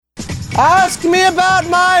Ask me about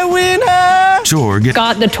my winner. Torg.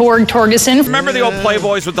 Got the Torgeson. Remember the old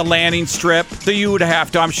Playboys with the landing strip? So you would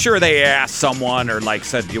have to, I'm sure they asked someone or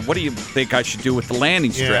said, what do you think I should do with the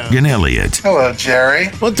landing strip? And Elliott. Hello, Jerry.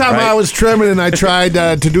 One time I was trimming and I tried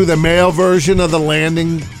to do the male version of the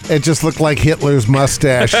landing. It just looked like Hitler's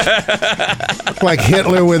mustache. Looked like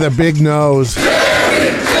Hitler with a big nose.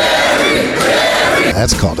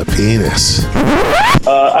 That's called a penis.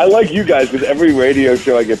 I like you guys because every radio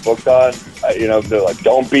show I get booked on, they're like,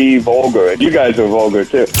 don't be vulgar. And you guys are vulgar,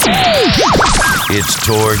 too. It's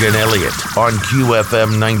Torg and Elliott on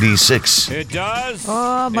QFM96. It does.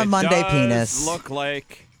 Oh, my Monday does penis. Look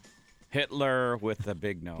like Hitler with a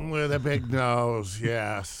big nose. With a big nose,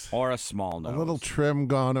 yes. Or a small nose. A little trim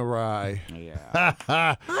gone awry. Yeah.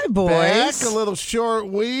 Hi, boys. Back, a little short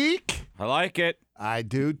week. I like it. I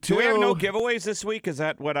do, too. Do we have no giveaways this week? Is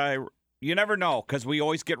that what You never know, because we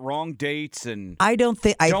always get wrong dates and I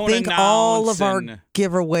think all of our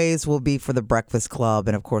giveaways will be for the Breakfast Club,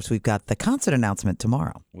 and of course we've got the concert announcement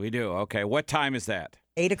tomorrow. We do. Okay, what time is that?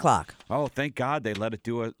 8:00. Oh, thank God they let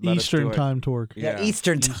Eastern time, Torg. Yeah,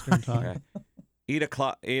 Eastern time. Okay. 8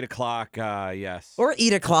 o'clock. Yes. Or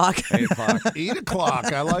eat o'clock. 8 o'clock. 8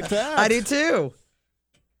 o'clock. I like that. I do too.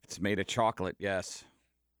 It's made of chocolate. Yes.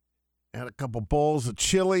 Had a couple bowls of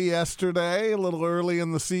chili yesterday, a little early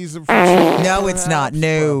in the season for chili. No, it's not.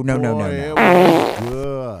 No. It was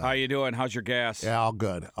good. How you doing? How's your gas? Yeah, all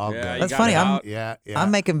good. All good. That's funny.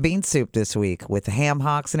 I'm making bean soup this week with ham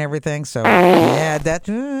hocks and everything. So yeah,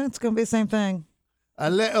 it's gonna be the same thing. A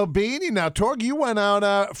little beanie. Now, Torg, you went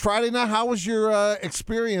out Friday night. How was your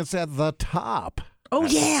experience at the top? Oh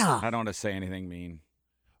yeah. I don't want to say anything mean.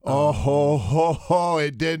 Oh, ho, ho, ho,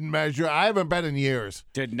 it didn't measure. I haven't been in years.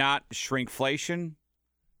 Did not shrinkflation.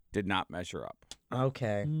 Did not measure up.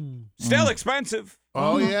 Okay. Still expensive.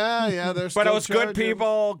 Oh, yeah. There's but it was good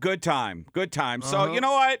people, good time. So, you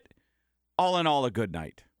know what? All in all, a good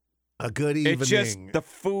night. A good evening. It's just the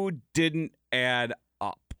food didn't add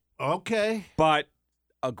up. Okay. But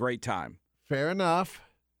a great time. Fair enough.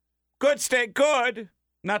 Good steak, good.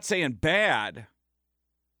 Not saying bad.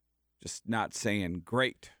 Just not saying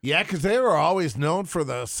great. Yeah, because they were always known for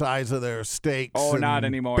the size of their steaks. Oh, not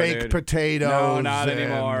anymore, baked potatoes. No, not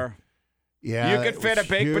anymore. Yeah, you could fit a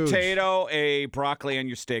baked huge. potato, a broccoli, and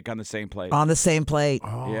your steak on the same plate. On the same plate.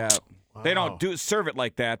 Oh, yeah. wow. They don't serve it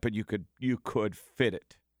like that, but you could fit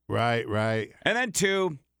it. Right. And then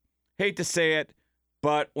two, hate to say it,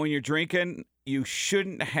 but when you're drinking, you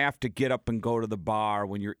shouldn't have to get up and go to the bar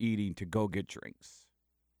when you're eating to go get drinks.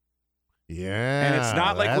 Yeah. And it's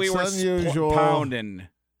not like we were pounding.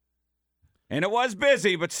 And it was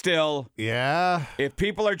busy, but still. Yeah. If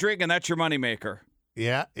people are drinking, that's your moneymaker.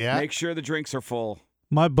 Yeah. Make sure the drinks are full.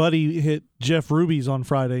 My buddy hit Jeff Ruby's on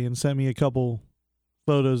Friday and sent me a couple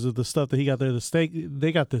photos of the stuff that he got there. The steak,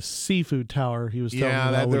 they got this seafood tower he was telling me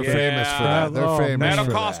about. They're famous for that. They're famous That'll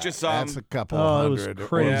for cost that. you some. That's a couple it was hundred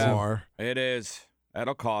crazy. or more. It is.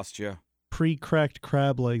 That'll cost you. Pre-cracked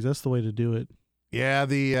crab legs. That's the way to do it. Yeah,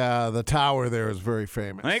 the tower there is very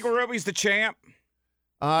famous. I think Ruby's the champ.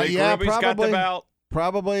 Ruby's got the belt.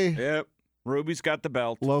 Probably. Yep. Ruby's got the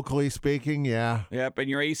belt. Locally speaking, yeah. Yep, and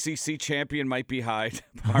your ACC champion might be Hyde.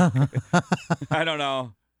 I don't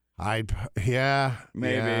know. Maybe.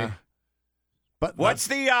 Yeah. But what's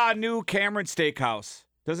the new Cameron Steakhouse?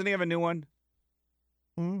 Doesn't he have a new one?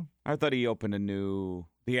 I thought he opened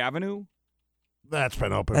the Avenue. That's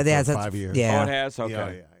been open for 5 years. Yeah. Oh, it has?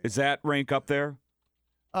 Okay. Yeah. Is that rank up there?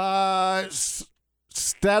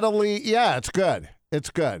 Steadily, yeah, it's good. It's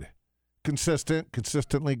good.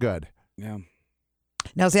 Consistently good. Yeah.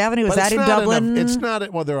 Now, is the Avenue, is that in Dublin? It's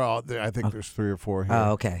not, well, they're all, I think there's 3 or 4 here.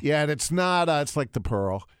 Oh, okay. Yeah, and it's not, it's like the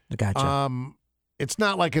Pearl. Gotcha. It's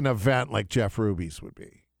not like an event like Jeff Ruby's would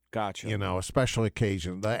be. Gotcha. A special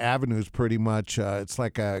occasion. The Avenue's pretty much, it's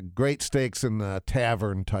like a great steaks in a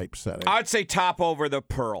tavern type setting. I'd say top over the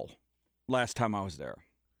Pearl last time I was there.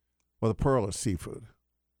 Well, the Pearl is seafood.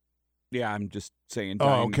 Yeah, I'm just saying.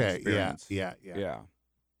 Oh, okay. Experience. Yeah.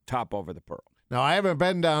 Top over the Pearl. Now, I haven't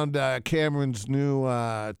been down to Cameron's new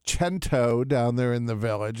Cento down there in the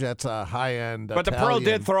village. That's a high-end But the Pearl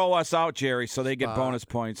did throw us out, Jerry, so they get bonus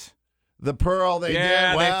points. The Pearl, they did.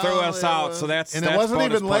 Yeah, they threw us out, so that's it wasn't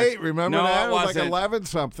even points. late, remember no, that? It was wasn't. like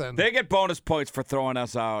 11-something. They get bonus points for throwing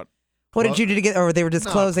us out. What did you do to get, or they were just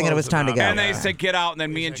closing and it was time to go? And they said get out, and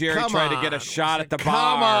then me and Jerry tried to get a shot at the bar.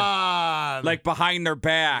 Come on. Like behind their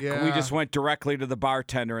back. Yeah. We just went directly to the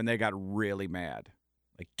bartender, and they got really mad.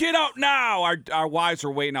 Like, get out now! Our wives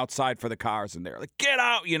were waiting outside for the cars, and they're like, get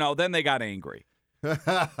out! Then they got angry. Oddly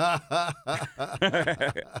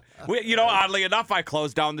enough, I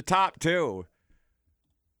closed down the top, too.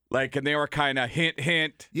 And they were kind of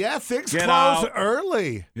hint. Yeah, things Get close out.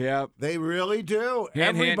 early. Yep. They really do.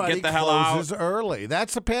 Hint, Everybody get the hell out. closes early.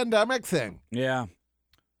 That's a pandemic thing. Yeah.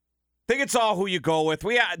 I think it's all who you go with.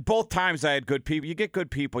 Both times I had good people. You get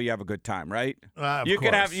good people, you have a good time, right? You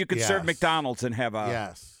could serve McDonald's and have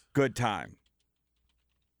a good time.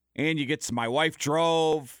 And my wife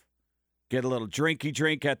drove, get a little drinky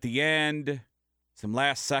drink at the end, some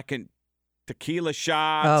last second tequila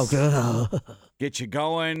shots. Oh, good. Get you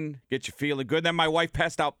going, get you feeling good. Then my wife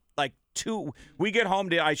passed out we get home,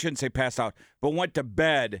 I shouldn't say passed out, but went to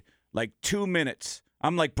bed 2 minutes.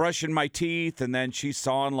 I'm brushing my teeth, and then she's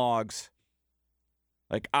sawing logs.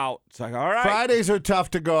 Out. It's all right. Fridays are tough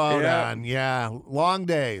to go out on. Yeah, long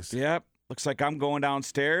days. Yep. Looks like I'm going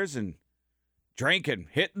downstairs and drinking,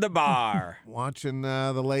 hitting the bar. Watching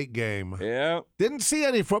the late game. Yep. Didn't see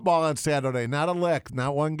any football on Saturday. Not a lick.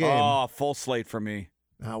 Not one game. Oh, full slate for me.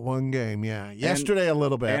 Not one game, yeah. Yesterday a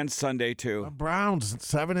little bit. And Sunday, too. Browns,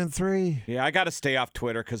 7-3. Yeah, I got to stay off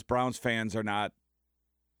Twitter because Browns fans are not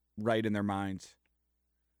right in their minds.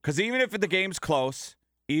 Because even if the game's close,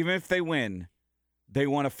 even if they win, they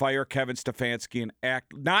want to fire Kevin Stefanski and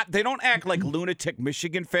they don't act like lunatic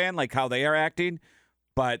Michigan fan like how they are acting,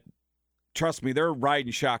 but trust me, they're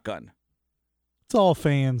riding shotgun. It's all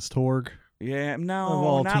fans, Torg. Yeah,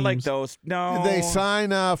 no, not like those. No. Did they sign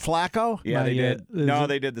Flacco? Yeah, they did. No,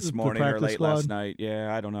 they did this morning or late last night.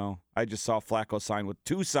 Yeah, I don't know. I just saw Flacco sign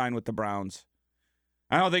with the Browns.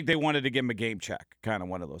 I don't think they wanted to give him a game check. Kind of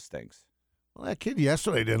one of those things. Well, that kid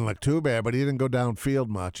yesterday didn't look too bad, but he didn't go downfield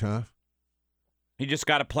much, huh? You just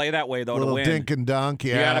got to play that way, though, to win. Little dink and dunk,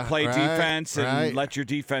 yeah. You got to play defense and let your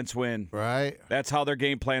defense win. Right. That's how their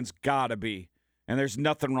game plan's got to be. And there's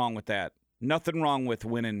nothing wrong with that. Nothing wrong with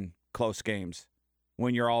winning close games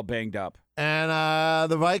when you're all banged up.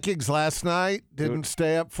 And the Vikings last night didn't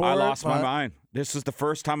stay up for it. I lost my mind. This is the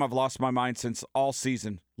first time I've lost my mind since all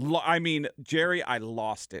season. Jerry, I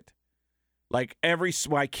lost it. My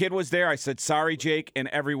kid was there, I said, sorry, Jake, and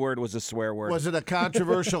every word was a swear word. Was it a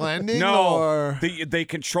controversial ending? No. Or? They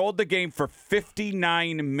controlled the game for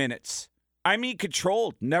 59 minutes.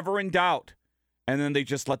 Controlled, never in doubt. And then they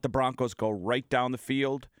just let the Broncos go right down the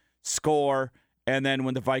field, score, and then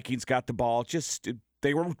when the Vikings got the ball,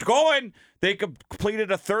 they were going. They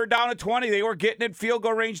completed a 3rd down and 20. They were getting in field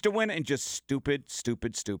goal range to win, and just stupid.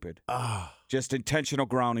 Just intentional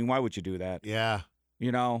grounding. Why would you do that? Yeah.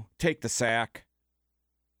 Take the sack.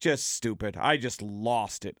 Just stupid. I just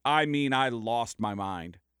lost it. I lost my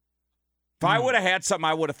mind. If I would have had something,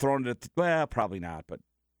 I would have thrown it well, probably not, but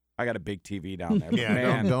I got a big TV down there. Yeah,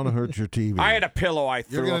 man. Don't hurt your TV. I had a pillow I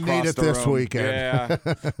threw You're across gonna need it the this room. weekend. Yeah.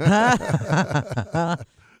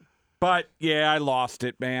 But, I lost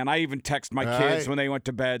it, man. I even texted my kids when they went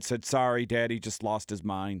to bed, said, sorry, Daddy just lost his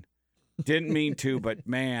mind. Didn't mean to, but,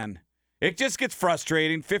 man. It just gets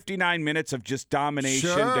frustrating. 59 minutes of just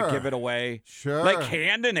domination to give it away. Sure.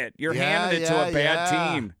 Handing it. You're handing it to a bad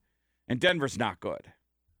team. And Denver's not good.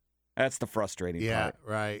 That's the frustrating part. Yeah,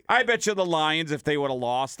 right. I bet you the Lions, if they would have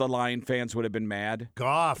lost, the Lion fans would have been mad.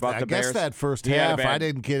 Goff, I guess Bears. that first half, I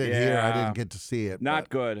didn't get it here. I didn't get to see it. Not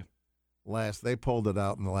good. They pulled it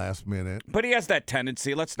out in the last minute. But he has that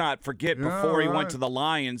tendency. Let's not forget, before he went to the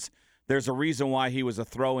Lions, there's a reason why he was a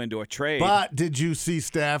throw into a trade. But did you see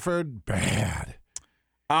Stafford? Bad.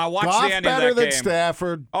 Watch Goff the end of that better than game.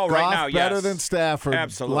 Stafford. Oh, Goff right now, yes. better than Stafford.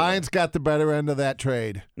 Absolutely. Lions got the better end of that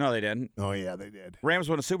trade. No, they didn't. Oh, yeah, they did. Rams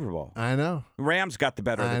won a Super Bowl. I know. Rams got the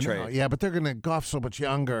better of the trade. Yeah, but they're going to Goff so much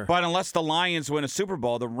younger. But unless the Lions win a Super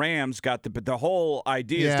Bowl, the Rams got the whole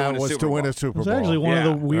idea is to win a Super Bowl. to win a Super Bowl. It's actually one of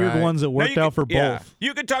the weird ones that worked out for both.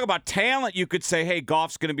 You could talk about talent. You could say, hey,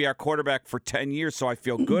 Goff's going to be our quarterback for 10 years, so I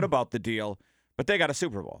feel good about the deal. But they got a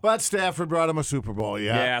Super Bowl. But Stafford brought him a Super Bowl,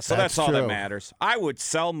 yeah. Yeah, so that's all true. that matters. I would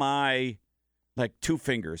sell my, 2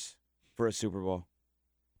 fingers for a Super Bowl.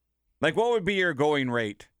 What would be your going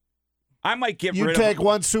rate? I might get rid of... You take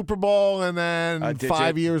one Super Bowl and then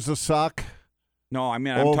 5 years of suck? No, I'm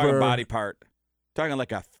talking body part. I'm talking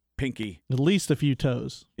like a pinky. At least a few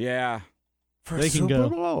toes. Yeah. For they a can Super go.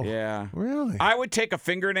 Bowl? Yeah. Really? I would take a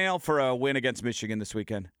fingernail for a win against Michigan this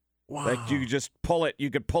weekend. Wow. You could just pull it. You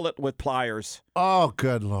could pull it with pliers. Oh,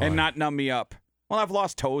 good Lord. And not numb me up. Well, I've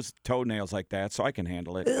lost toenails like that, so I can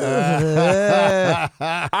handle it. I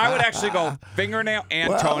would actually go fingernail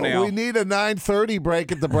and toenail. We need a 9:30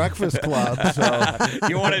 break at the Breakfast Club. So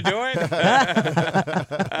you want to do it?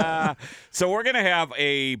 So we're going to have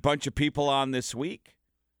a bunch of people on this week.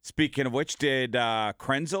 Speaking of which, did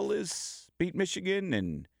Krenzel beat Michigan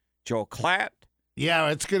and Joe Klatt? Yeah,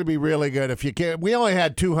 it's going to be really good. If you can, we only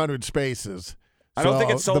had 200 spaces. I don't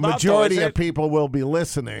think it's sold out. The majority of people will be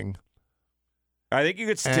listening. I think you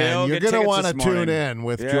could still and you're get going to want to tune in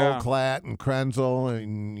with Yeah. Joel Klatt and Krenzel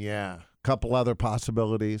and, a couple other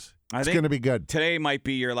possibilities. It's going to be good. Today might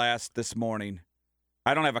be your last this morning.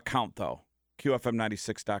 I don't have a count, though.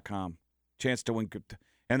 QFM96.com. Chance to win.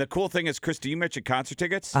 And the cool thing is, Christy, you mentioned concert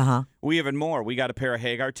tickets. Uh-huh. We even more. We got a pair of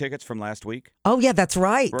Hagar tickets from last week. Oh, yeah, that's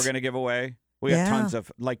right. We're going to give away. We have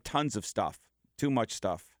tons of stuff. Too much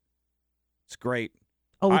stuff. It's great.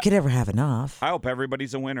 Oh, we could never have enough. I hope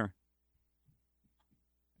everybody's a winner.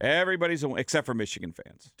 Everybody's a winner, except for Michigan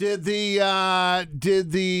fans. Did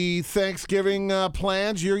the Thanksgiving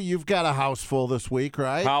plans? You've got a house full this week,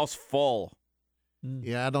 right? House full.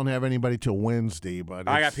 Yeah, I don't have anybody till Wednesday, but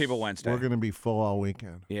I got people Wednesday. We're going to be full all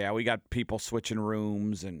weekend. Yeah, we got people switching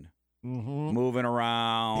rooms and moving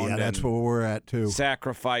around. Yeah, that's where we're at, too.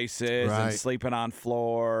 Sacrifices and sleeping on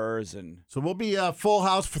floors. So we'll be a full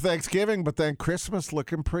house for Thanksgiving, but then Christmas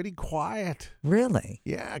looking pretty quiet. Really?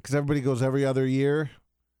 Yeah, because everybody goes every other year.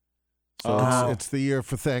 So it's the year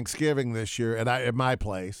for Thanksgiving this year at my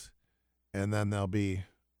place, and then they'll be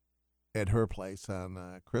at her place on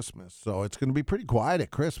Christmas. So it's going to be pretty quiet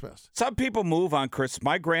at Christmas. Some people move on Christmas.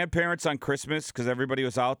 My grandparents on Christmas, because everybody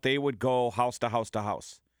was out, they would go house to house to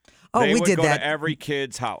house. Oh, they we would did go that. to every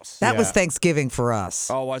kid's house. That was Thanksgiving for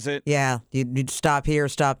us. Oh, was it? Yeah. You'd stop here,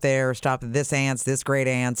 stop there, stop at this aunt's, this great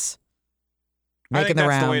aunt's. I think Making the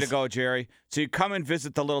that's the way rounds. to go, Jerry. So you come and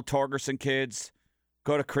visit the little Torgerson kids.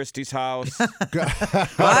 Go to Christy's house. Go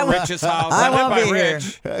to Rich's house. I live won't by be here.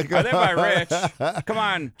 Rich. I live by Rich. Come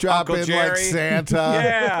on, Drop Uncle in Jerry. like Santa.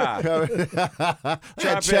 Yeah.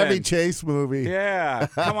 That Chevy Chase movie. Yeah.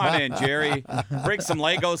 Come on in, Jerry. Bring some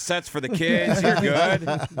Lego sets for the kids. You're good.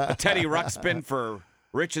 A Teddy Ruxpin for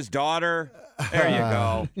Rich's daughter. There you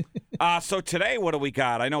go. So today, what do we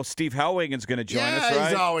got? I know Steve Helwagen's going to join us, right?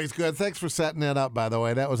 He's always good. Thanks for setting that up, by the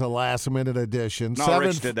way. That was a last-minute addition. No,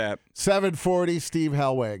 Rich did that. 7:40, Steve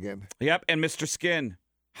Helwagen. Yep, and Mr. Skin.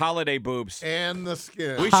 Holiday boobs. And the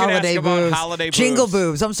skin. We should Holiday ask boobs. about holiday boobs. Jingle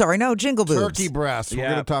boobs. I'm sorry. No, jingle boobs. Turkey breasts. We're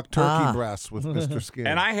Yeah. going to talk turkey breasts with Mr. Skin.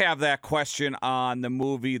 And I have that question on the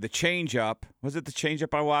movie The Change-Up. Was it The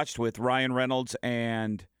Change-Up I watched with Ryan Reynolds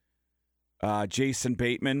and Jason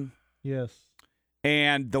Bateman? Yes.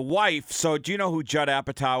 And the wife, so do you know who Judd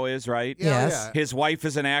Apatow is, right? Yes. His wife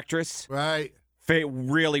is an actress. Right.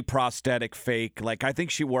 Really prosthetic, fake. Like, I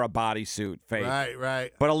think she wore a bodysuit, fake.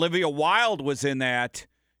 Right. But Olivia Wilde was in that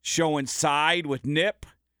showing side with Nip,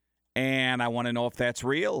 and I want to know if that's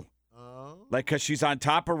real. Oh. Like, because she's on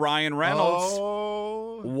top of Ryan Reynolds.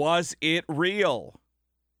 Oh. Was it real?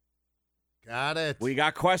 Got it. We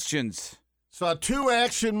got questions. Saw 2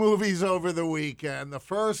 action movies over the weekend. The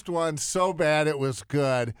first one, so bad it was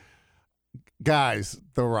good. Guys,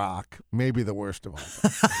 The Rock, maybe the worst of all.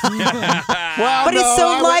 Well, But he's so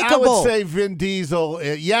I likable. would say Vin Diesel.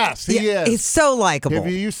 Yes, he is. He's so likable.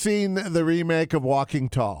 Have you seen the remake of Walking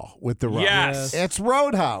Tall with The Rock? Yes. It's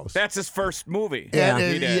Roadhouse. That's his first movie. Yeah.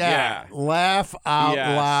 And He did, yeah. Laugh out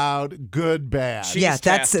Yes. loud, good, bad. Yeah,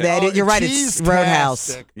 that's Cheese-tastic. that. You're right. It's Cheese-tastic.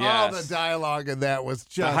 Roadhouse. All Yes. the dialogue in that was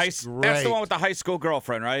just great. That's the one with the high school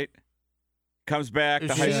girlfriend, right? Comes back,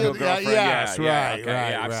 the She- high school girlfriend. Yes, yeah, right, okay, right.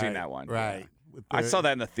 yeah, I've right, seen that one. Right. With I the- saw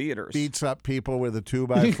that in the theaters. beats up people with a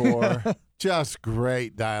 2x4. Just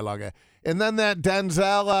great dialogue. And then that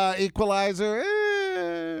Denzel Equalizer.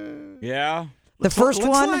 Yeah. The first looks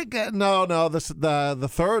one? Like, the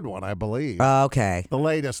third one, I believe. Okay. The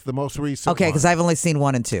latest, the most recent. Okay, because one. I've only seen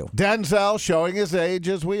 1 and 2. Denzel showing his age,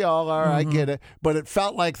 as we all are. I get it, but it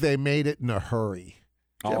felt like they made it in a hurry.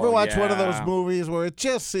 Did you ever watch one of those movies where it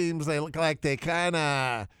just seems they look like they kind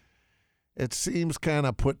of? It seems kind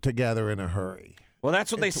of put together in a hurry. Well,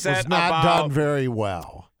 that's what they said It was not about. done very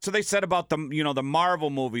well. So they said about the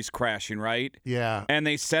Marvel movies crashing, right? Yeah. And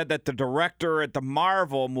they said that the director at the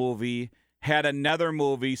Marvel movie had another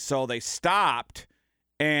movie, so they stopped.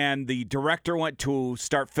 And the director went to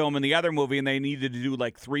start filming the other movie, and they needed to do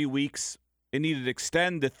like 3 weeks. It needed to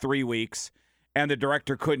extend to 3 weeks, and the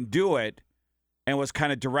director couldn't do it and was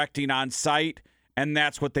kind of directing on site. And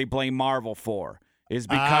that's what they blame Marvel for, is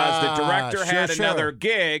because the director had another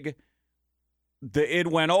gig. It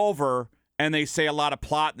went over, and they say a lot of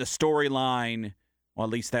plot in the storyline. Well,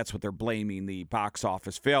 at least that's what they're blaming the box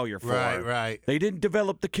office failure for. Right. They didn't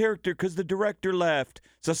develop the character because the director left.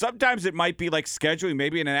 So sometimes it might be like scheduling.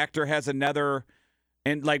 Maybe an actor has another,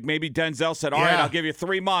 and like maybe Denzel said, all right, I'll give you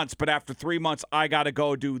 3 months, but after 3 months, I got to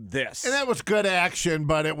go do this. And that was good action,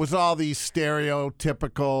 but it was all these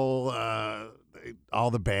stereotypical, all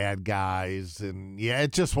the bad guys, and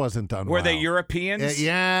it just wasn't done Were well. they Europeans?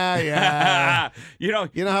 Yeah. You know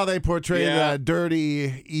how they portray Yeah. the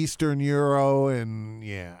dirty Eastern Euro, and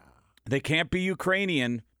They can't be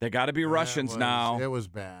Ukrainian. They got to be Russians now. It was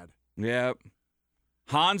bad. Yep.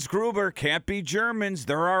 Hans Gruber can't be Germans.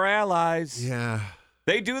 They're our allies. Yeah.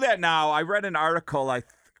 They do that now. I read an article. I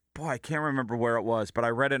can't remember where it was, but I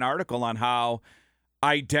read an article on how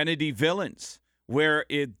identity villains, where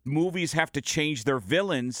movies have to change their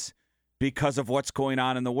villains because of what's going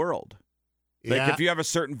on in the world. Like if you have a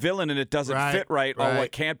certain villain and it doesn't fit right, oh,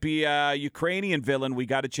 it can't be a Ukrainian villain. We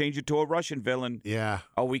got to change it to a Russian villain. Yeah.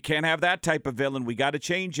 Oh, we can't have that type of villain. We got to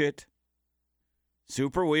change it.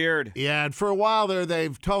 Super weird. Yeah, and for a while there,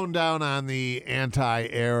 they've toned down on the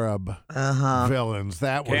anti-Arab villains.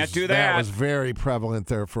 Can't do that. That was very prevalent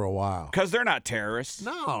there for a while. Because they're not terrorists.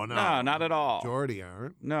 No, not at all. Majority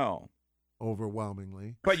aren't. No.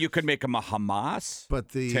 Overwhelmingly. But you could make them a Hamas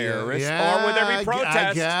terrorist. Yeah, or with every protest.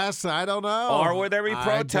 I guess. I don't know. Or with every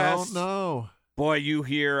protest. I don't know. Boy, you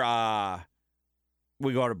hear,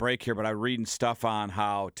 we go to break here, but I'm reading stuff on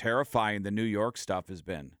how terrifying the New York stuff has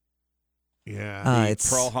been. Yeah. It's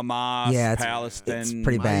pro-Hamas, Palestine. It's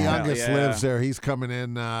pretty bad. My youngest lives there. He's coming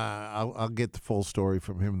in. I'll get the full story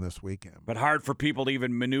from him this weekend. But hard for people to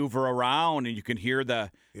even maneuver around, and you can hear the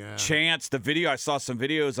chants, the video. I saw some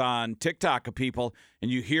videos on TikTok of people, and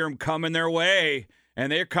you hear them coming their way,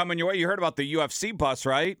 and they're coming your way. You heard about the UFC bus,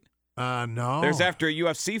 right? No. There's after a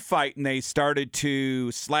UFC fight, and they started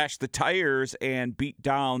to slash the tires and beat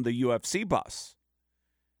down the UFC bus.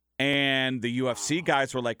 And the UFC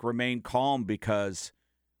guys were like, remain calm because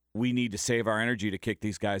we need to save our energy to kick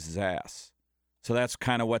these guys' ass. So that's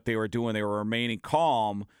kind of what they were doing. They were remaining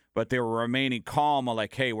calm, but they were remaining calm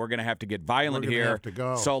like, hey, we're going to have to get violent here. Have to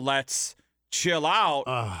go. So let's chill out,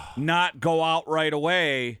 not go out right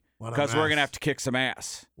away because we're going to have to kick some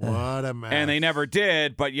ass. What a mess. And they never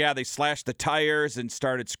did, but yeah, they slashed the tires and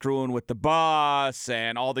started screwing with the bus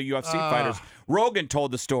and all the UFC fighters. Rogan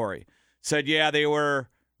told the story. Said, yeah, they were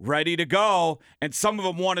ready to go, and some of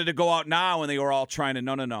them wanted to go out now, and they were all trying to,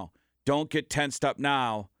 no, don't get tensed up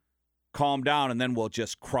now, calm down, and then we'll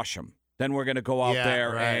just crush them. Then we're going to go out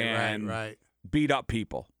there and beat up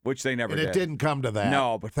people, which they never did. And it didn't come to that.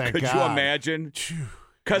 No, but could you imagine?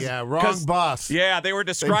 Wrong bus. Yeah, they were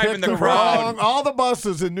describing the crowd. All the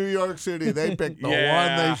buses in New York City, they picked the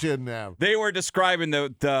one they shouldn't have. They were describing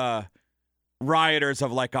the rioters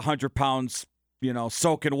of like 100 pounds,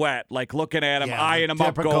 soaking wet, like looking at him, eyeing him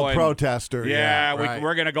up, going, typical protester.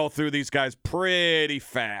 We're going to go through these guys pretty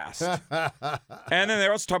fast. And then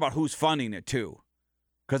they're also talking about who's funding it, too,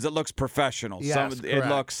 because it looks professional. Yes, it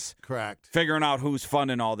looks correct. Figuring out who's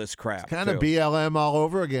funding all this crap. It's kind of BLM all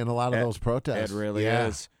over again, a lot of those protests. It really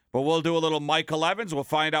is. But we'll do a little Michael Evans. We'll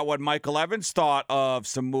find out what Michael Evans thought of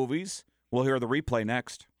some movies. We'll hear the replay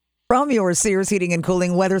next. From your Sears Heating and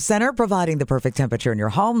Cooling Weather Center, providing the perfect temperature in your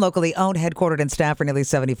home, locally owned, headquartered, and staffed for nearly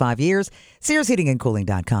 75 years.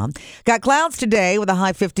 SearsHeatingandCooling.com. Got clouds today with a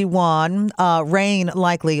high 51. Rain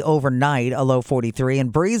likely overnight, a low 43.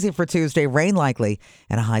 And breezy for Tuesday, rain likely,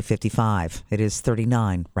 and a high 55. It is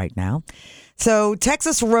 39 right now. So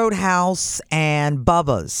Texas Roadhouse and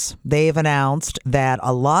Bubba's, they've announced that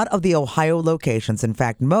a lot of the Ohio locations, in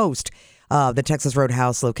fact, most the Texas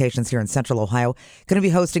Roadhouse locations here in Central Ohio, going to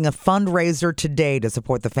be hosting a fundraiser today to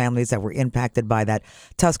support the families that were impacted by that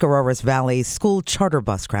Tuscarawas Valley school charter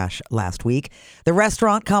bus crash last week. The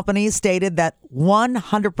restaurant company stated that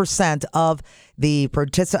 100% of the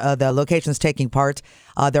locations taking part,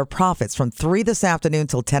 their profits from 3 this afternoon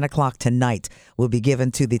till 10 o'clock tonight will be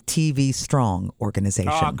given to the TV Strong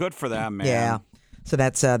organization. Oh, good for them, man. Yeah. So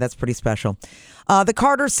that's pretty special. The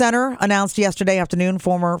Carter Center announced yesterday afternoon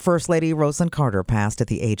former First Lady Rosalynn Carter passed at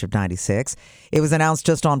the age of 96. It was announced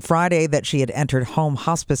just on Friday that she had entered home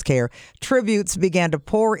hospice care. Tributes began to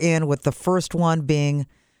pour in, with the first one being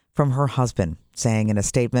from her husband, saying in a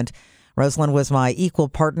statement, "Rosalynn was my equal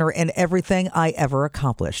partner in everything I ever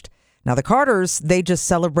accomplished." Now, the Carters, they just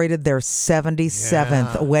celebrated their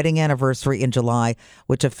 77th wedding anniversary in July,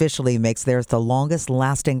 which officially makes theirs the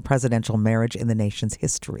longest-lasting presidential marriage in the nation's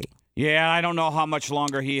history. Yeah, I don't know how much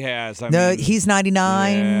longer he has. He's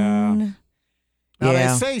 99. Now, they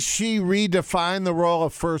say she redefined the role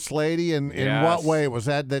of First Lady. In what way? Was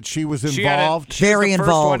that she was involved? Very involved. She was the involved.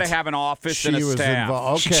 first one to have an office and a staff.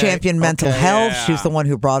 Okay. She championed mental health. Yeah. She was the one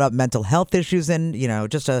who brought up mental health issues and,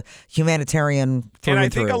 just a humanitarian through and I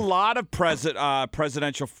and think through. a lot of a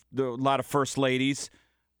lot of first ladies,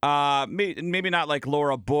 maybe not like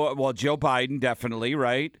Laura Bush, well, Joe Biden, definitely,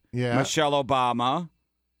 right? Yeah. Michelle Obama.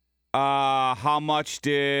 How much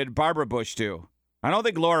did Barbara Bush do? I don't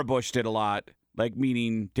think Laura Bush did a lot. Like,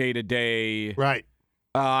 meaning day-to-day. Right.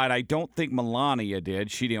 And I don't think Melania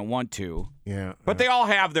did. She didn't want to. Yeah. But they all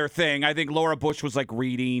have their thing. I think Laura Bush was like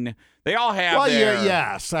reading. They all have their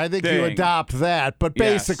yes. I think thing. you adopt that. But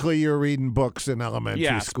Yes. basically, you're reading books in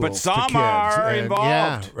elementary school. But some to kids. are involved.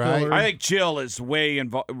 Yeah, right. I think Jill is really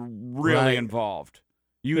Right. involved.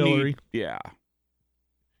 Hillary. Yeah.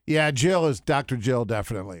 Yeah, Dr. Jill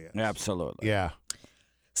definitely is. Absolutely. Yeah.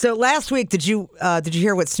 So last week, did you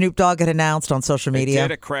hear what Snoop Dogg had announced on social media?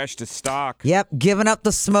 It crashed his stock. Yep, giving up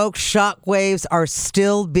the smoke. Shock waves are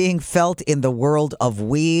still being felt in the world of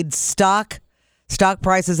weed. Stock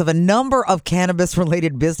prices of a number of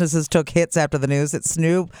cannabis-related businesses took hits after the news that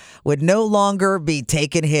Snoop would no longer be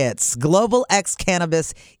taking hits. Global X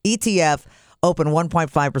Cannabis ETF opened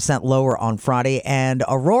 1.5% lower on Friday, and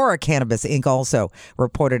Aurora Cannabis Inc. also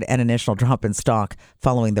reported an initial drop in stock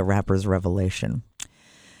following the rapper's revelation.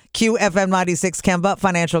 QFM96 Kemba,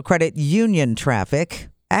 Financial Credit Union traffic.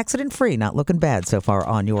 Accident-free, not looking bad so far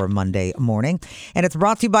on your Monday morning. And it's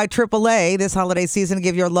brought to you by AAA. This holiday season,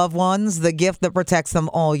 give your loved ones the gift that protects them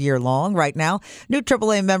all year long. Right now, new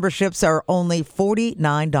AAA memberships are only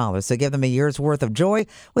 $49. So give them a year's worth of joy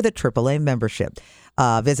with a AAA membership.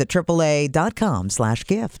 Visit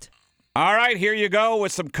AAA.com/gift. All right, here you go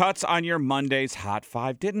with some cuts on your Monday's Hot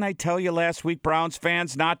Five. Didn't I tell you last week, Browns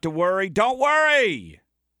fans, not to worry? Don't worry.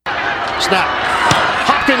 Snap.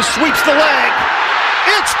 Hopkins sweeps the leg.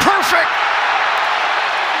 It's perfect.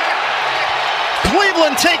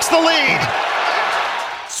 Cleveland takes the lead.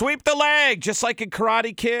 Sweep the leg, just like in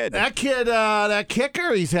Karate Kid. That kid, that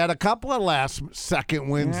kicker, he's had a couple of last-second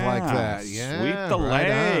wins like that. Yeah, Sweep the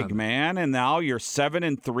leg, on. man. And now you're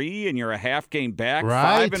 7-3, and you're a half game back,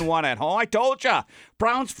 Right. 5-1 at home. I told you,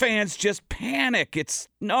 Browns fans just panic.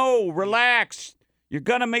 Relax. You're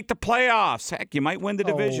going to make the playoffs. Heck, you might win the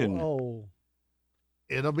division.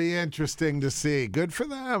 It'll be interesting to see. Good for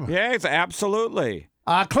them. Yeah, it's absolutely.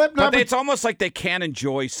 Clip But number. it's almost like they can't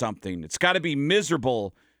enjoy something. It's got to be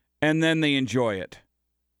miserable, and then they enjoy it.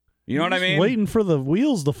 You know what I mean? Waiting for the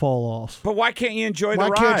wheels to fall off. But why can't you enjoy the Why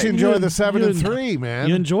ride? can't you enjoy the You- 7-3, man?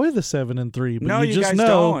 You enjoy the 7-3, but No, you you just guys know.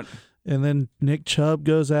 don't. And then Nick Chubb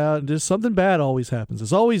goes out, and just something bad always happens.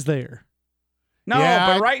 It's always there. No,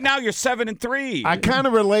 Yeah, but right now you're 7-3. I kind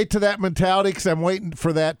of relate to that mentality because I'm waiting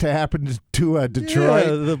for that to happen to Detroit.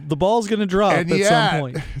 Yeah, the ball's going to drop And at some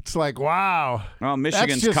point. it's like, wow. Well,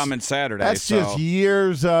 Michigan's just- coming Saturday. That's so. just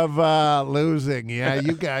years of losing. Yeah,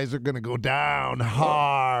 you guys are going to go down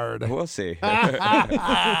hard. We'll see.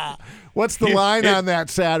 What's the line on that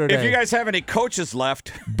Saturday? If you guys have any coaches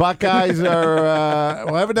left, Buckeyes are,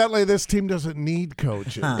 well, evidently this team doesn't need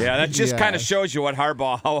coaches. yeah, that just kind of shows you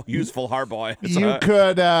how useful Harbaugh is.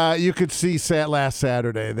 You could see last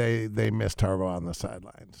Saturday they missed Harbaugh on the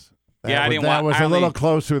sidelines. Yeah, I didn't That want- was I a little only-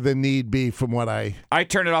 closer than need be from what I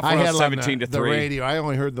turned it off I when it had was on 17 to the 3. radio. I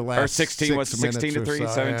only heard the last Or 16 was 6 16 to minutes or 3,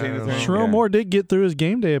 so. 17 to I don't 3. know. Sherrell Yeah. Moore did get through his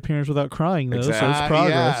game day appearance without crying, though, Exactly. so it's progress.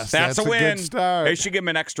 Yes. That's a That's a win. good start. They should give him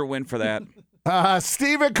an extra win for that.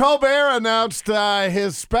 Stephen Colbert announced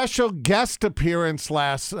his special guest appearance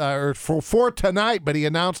for tonight, but he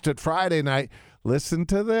announced it Friday night. Listen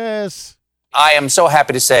to this. I am so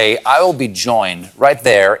happy to say I will be joined right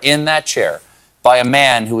there in that chair by a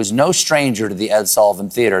man who is no stranger to the Ed Sullivan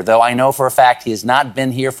Theater, though I know for a fact he has not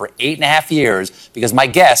been here for 8.5 years because my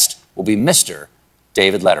guest will be Mr.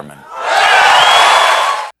 David Letterman.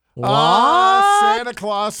 Santa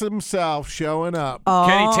Claus himself showing up.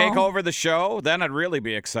 Can he take over the show? Then I'd really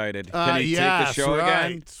be excited. Can he take the show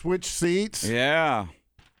again? Switch seats. Yeah.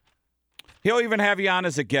 He'll even have you on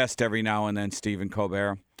as a guest every now and then, Stephen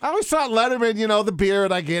Colbert. I always thought Letterman, the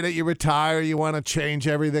beard, I get it. You retire, you want to change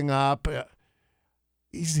everything up.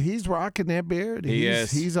 He's rocking that beard. He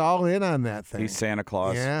is. He's all in on that thing. He's Santa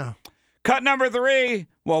Claus. Yeah. Cut number 3.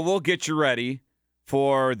 Well, we'll get you ready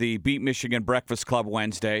for the Beat Michigan Breakfast Club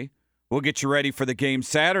Wednesday. We'll get you ready for the game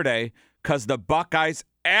Saturday because the Buckeyes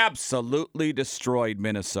absolutely destroyed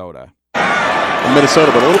Minnesota.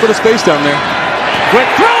 Minnesota, but a little bit of space down there. Quick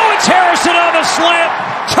throw, it's Harrison on the slant.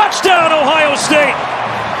 Touchdown, Ohio State.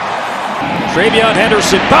 Travion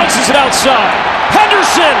Henderson bounces it outside.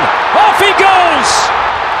 Henderson, off he goes.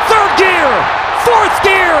 Third gear, fourth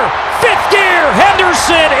gear, fifth gear.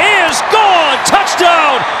 Henderson is gone.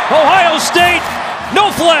 Touchdown, Ohio State.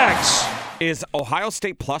 No flags. Is Ohio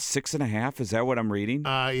State plus 6.5? Is that what I'm reading?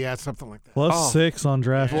 Yeah, something like that. Plus 6 on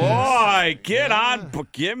DraftKings. Boy, get on.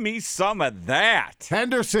 Give me some of that.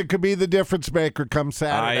 Henderson could be the difference maker come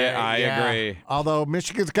Saturday. I agree. Although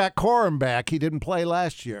Michigan's got Corum back. He didn't play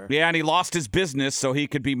last year. Yeah, and he lost his business, so he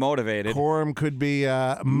could be motivated. Corum could be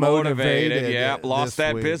motivated. Yeah, lost this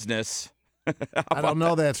that week. business. I don't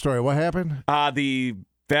know that story. What happened? The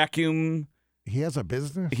vacuum He has a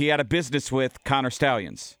business? He had a business with Connor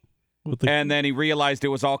Stallions. And then he realized it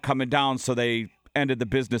was all coming down, so they ended the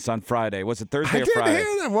business on Friday. Was it Thursday or Friday? I didn't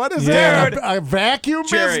hear that. What is that? A vacuum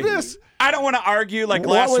Jerry, business? I don't want to argue like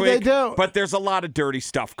What last would week, they do? but there's a lot of dirty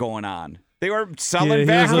stuff going on. They were selling Yeah,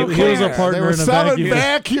 vacuum he cleaners. was a partner They were in a selling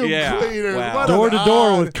vacuum. vacuum cleaners. Wow. What Door an to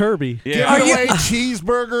door odd- with Kirby. Yeah. Giving away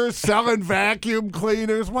cheeseburgers, selling vacuum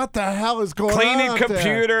cleaners. What the hell is going Cleaning on up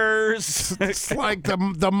computers. there? It's like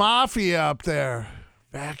the mafia up there.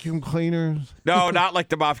 Vacuum cleaners. No, not like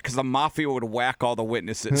the mafia, because the mafia would whack all the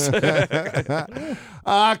witnesses.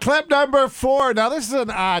 Clip number 4. Now, this is an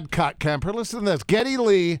odd cut, Kemper. Listen to this. Geddy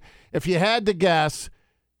Lee, if you had to guess,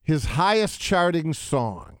 his highest charting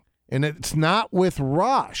song. And it's not with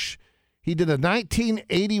Rush. He did a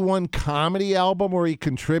 1981 comedy album where he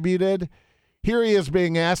contributed. Here he is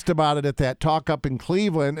being asked about it at that talk up in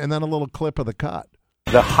Cleveland, and then a little clip of the cut.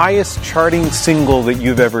 The highest charting single that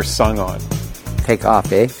you've ever sung on. Take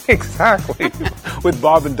Off, eh? Exactly. With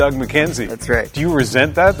Bob and Doug McKenzie. That's right. Do you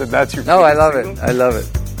resent that that's your No, I love single? it. I love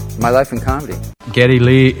it. My life in comedy. Geddy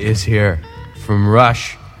Lee is here from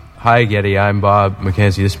Rush. Hi, Geddy. I'm Bob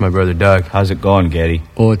McKenzie. This is my brother, Doug. How's it going, Geddy?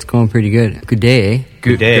 Oh, it's going pretty good. Good day, eh?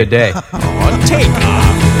 Good day. Good day. Take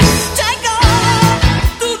off.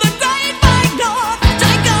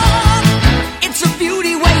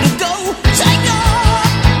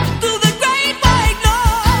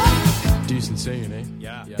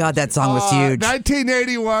 God, that song was huge.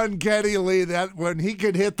 1981, Geddy Lee. That when he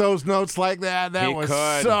could hit those notes like that, He was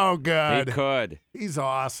could. so good. He could. He's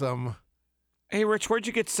awesome. Hey, Rich, where'd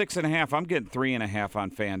you get 6.5? I'm getting 3.5 on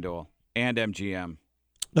FanDuel and MGM.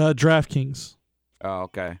 DraftKings. Oh,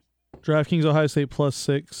 okay. DraftKings Ohio State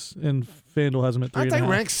 +6, and FanDuel has them at 3.5. Aren't they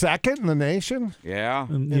ranked second in the nation? Yeah.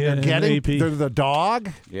 And, And yeah, they're getting AP. they're the dog.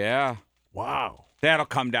 Yeah. Wow. That'll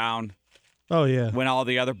come down. Oh, yeah. When all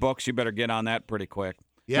the other books, you better get on that pretty quick.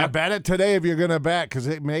 Yeah, bet it today if you're going to bet because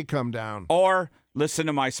it may come down. Or listen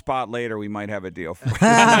to my spot later. We might have a deal for you.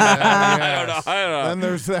 I don't know. And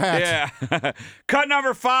there's that. Yeah. Cut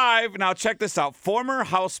number 5. Now, check this out. Former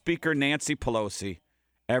House Speaker Nancy Pelosi.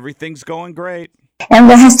 Everything's going great. And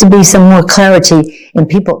there has to be some more clarity in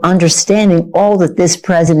people understanding all that this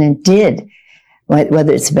president did,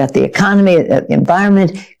 whether it's about the economy, the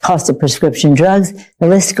environment, cost of prescription drugs. The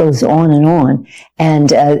list goes on. And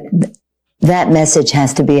that message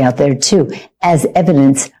has to be out there, too, as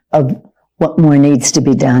evidence of what more needs to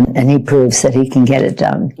be done. And he proves that he can get it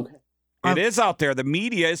done. It is out there. The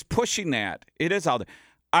media is pushing that. It is out there.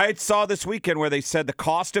 I saw this weekend where they said the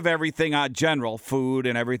cost of everything on general, food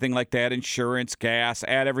and everything like that, insurance, gas,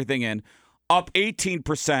 add everything in, up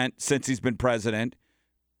 18% since he's been president.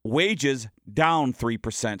 Wages down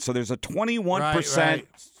 3%. So there's a 21%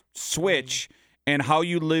 switch in how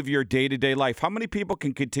you live your day-to-day life. How many people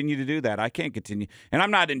can continue to do that? I can't continue. And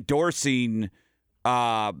I'm not endorsing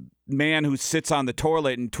man who sits on the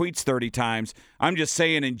toilet and tweets 30 times. I'm just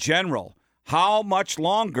saying in general, how much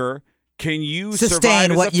longer can you sustain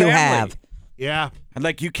survive what as a you family? have? Yeah. And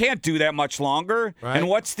like you can't do that much longer. Right. And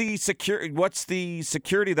what's the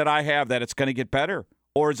security that I have that it's going to get better?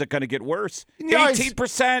 Or is it going to get worse?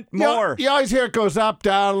 18% more. You always hear it goes up,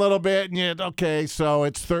 down a little bit, and okay, so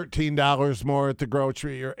it's $13 more at the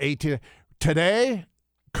grocery or $18. Today,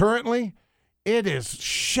 currently, it is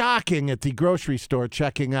shocking at the grocery store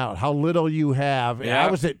checking out how little you have. Yeah.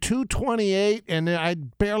 I was at $2.28 and I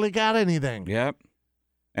barely got anything. Yep.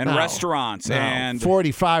 And No. restaurants. No, And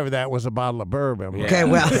 45 of that was a bottle of bourbon. Yeah. Okay,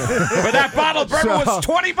 well. But that bottle of bourbon was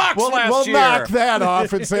 $20 last we'll year. knock that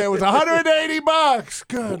off and say it was $180.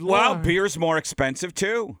 Good Well, Lord. beer's more expensive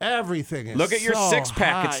too. Everything is Look at your so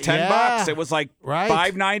 6-pack. It's $10. high. It was like Right.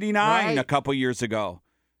 $5.99 Right. a couple years ago.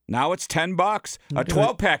 Now it's $10. A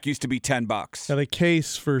 12-pack used to be $10. Got a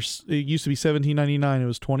case for it used to be $17.99. It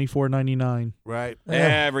was $24.99. Right.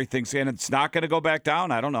 Everything's and it's not going to go back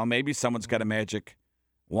down. I don't know. Maybe someone's got a magic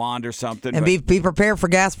wand or something. And but, be prepared for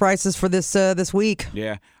gas prices for this week.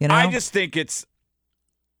 yeah. You know? I just think it's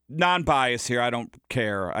non-biased here. I don't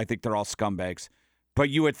care. I think they're all scumbags. But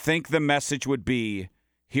you would think the message would be,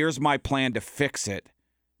 here's my plan to fix it,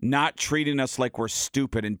 not treating us like we're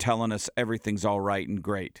stupid and telling us everything's all right and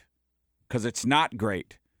great. Because it's not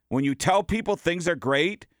great. When you tell people things are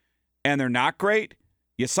great and they're not great,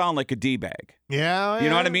 you sound like a D-bag. Yeah. You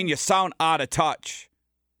know what I mean? You sound out of touch.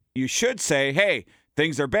 You should say, hey,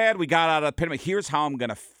 things are bad. We got out of the pit. Here's how I'm going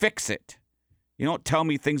to fix it. You don't tell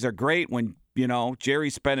me things are great when,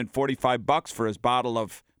 Jerry's spending $45 for his bottle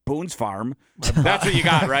of Boone's Farm. That's what you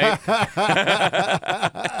got, right?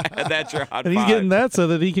 That's your hot And he's five. getting that so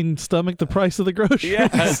that he can stomach the price of the groceries.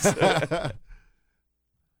 Yes.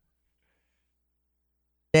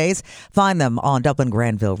 days. Find them on Dublin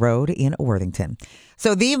Granville Road in Worthington.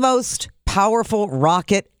 So the most powerful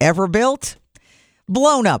rocket ever built,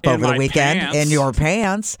 blown up over the weekend in your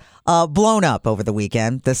pants. Blown up over the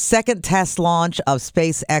weekend. The second test launch of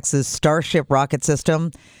SpaceX's Starship rocket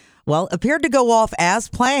system, well, appeared to go off as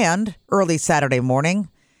planned early Saturday morning.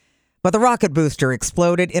 But the rocket booster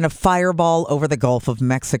exploded in a fireball over the Gulf of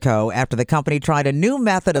Mexico after the company tried a new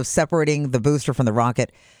method of separating the booster from the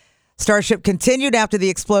rocket. Starship continued after the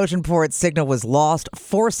explosion before its signal was lost,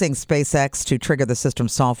 forcing SpaceX to trigger the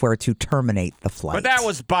system's software to terminate the flight. But that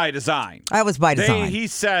was by design. That was by design. He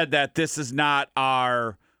said that this is not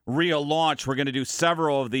our real launch. We're going to do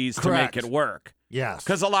several of these to make it work. Yes.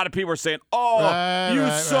 Because a lot of people are saying, you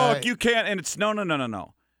suck, you can't. And it's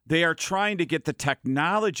no. They are trying to get the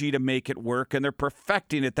technology to make it work, and they're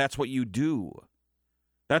perfecting it. That's what you do.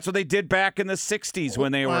 That's what they did back in the 60s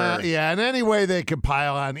when they were... Yeah, and any way they could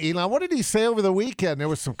pile on Elon. What did he say over the weekend? There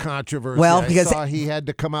was some controversy. Well, I saw he had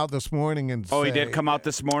to come out this morning and say... he did come out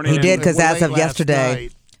this morning? He did, because as of yesterday...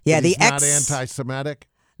 He's not anti-Semitic?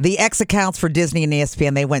 The X accounts for Disney and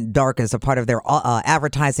ESPN, they went dark as a part of their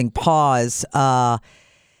advertising pause.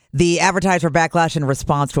 The advertiser backlash in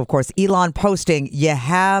response to, of course, Elon posting, you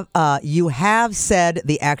have said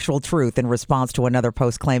the actual truth, in response to another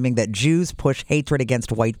post claiming that Jews push hatred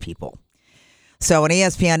against white people. So an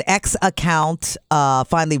ESPN X account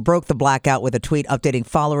finally broke the blackout with a tweet updating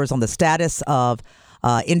followers on the status of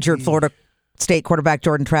injured Florida State quarterback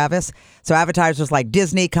Jordan Travis. So advertisers like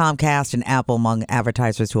Disney, Comcast, and Apple among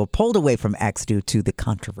advertisers who have pulled away from X due to the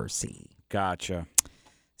controversy. Gotcha.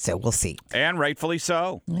 So we'll see. And rightfully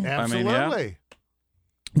so. Absolutely.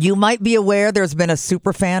 You might be aware there's been a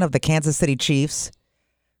super fan of the Kansas City Chiefs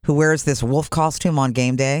who wears this wolf costume on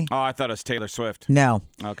game day. Oh, I thought it was Taylor Swift. No.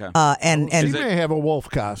 Okay. And she may have a wolf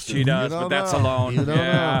costume. She does, but that's alone. You don't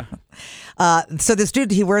know. So this dude,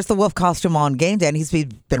 he wears the wolf costume on game day, and he's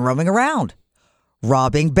been roaming around,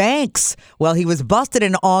 robbing banks. Well, he was busted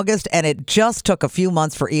in August, and it just took a few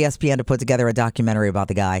months for ESPN to put together a documentary about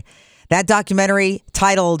the guy. That documentary,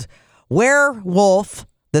 titled Werewolf,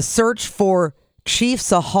 The Search for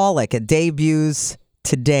Chiefsaholic, it debuts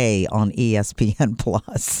today on ESPN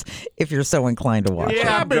Plus, if you're so inclined to watch it.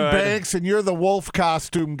 Robbing banks and you're the wolf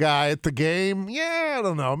costume guy at the game. Yeah, I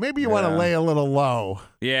don't know. Maybe you want to lay a little low.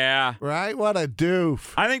 Yeah. Right? What a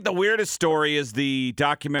doof. I think the weirdest story is the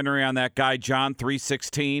documentary on that guy, John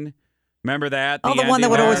 316. Remember that? The one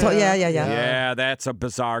that would always... Yeah. Yeah, that's a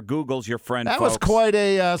bizarre. Google's your friend, That folks. was quite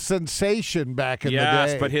a sensation back in the day.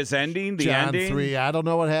 Yes, but his ending, John 3, I don't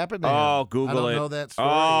know what happened to him. Google it. I don't know that story.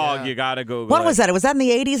 Oh, you got to Google it. When was that? Was that in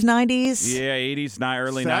the 80s, 90s? Yeah, 80s,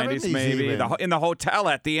 early 90s maybe. In the hotel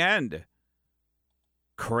at the end.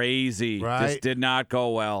 Crazy. Right. This did not go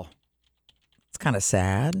well. It's kind of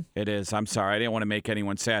sad. It is. I'm sorry. I didn't want to make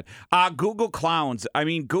anyone sad. Google clowns. I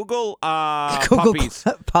mean, Google puppies.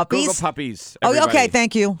 Puppies? Google puppies. Oh, everybody. okay.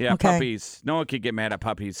 Thank you. Yeah, okay. Puppies. No one could get mad at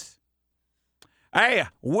puppies. Hey,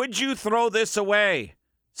 would you throw this away?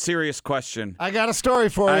 Serious question. I got a story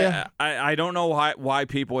for you. I don't know why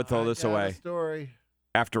people would throw this away. Story.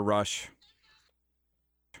 After Rush.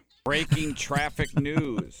 Breaking traffic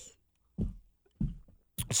news.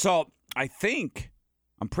 So,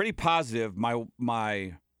 I'm pretty positive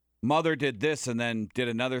my mother did this and then did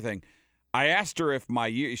another thing. I asked her if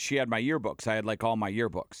she had my yearbooks. I had all my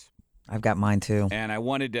yearbooks. I've got mine too. And I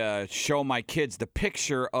wanted to show my kids the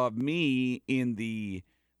picture of me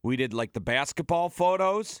we did the basketball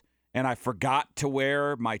photos, and I forgot to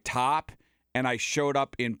wear my top, and I showed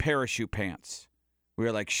up in parachute pants. We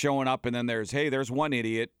were showing up, and then there's one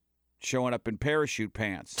idiot showing up in parachute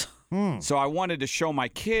pants. So I wanted to show my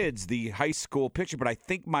kids the high school picture, but I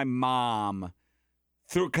think my mom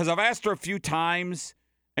because I've asked her a few times,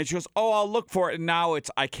 and she goes, I'll look for it, and now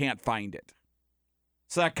I can't find it.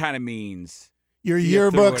 So that kind of means your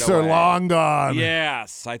yearbooks are long gone.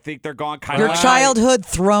 Yes, I think they're gone. Your childhood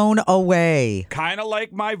thrown away. Kind of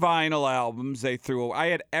like my vinyl albums they threw away. I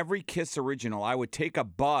had every Kiss original. I would take a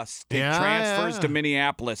bus, take transfers to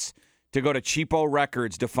Minneapolis to go to Cheapo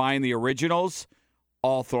Records to find the originals.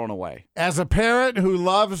 All thrown away. As a parent who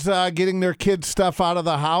loves getting their kids' stuff out of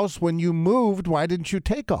the house, when you moved, why didn't you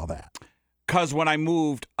take all that? Because when I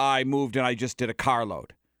moved and I just did a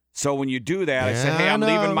carload. So when you do that, I said, hey, I'm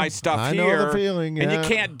leaving my stuff here. I know the feeling, And you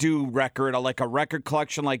can't do a record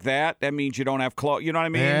collection like that. That means you don't have clothes. You know what I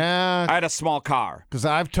mean? Yeah. I had a small car. Because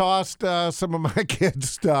I've tossed some of my kids'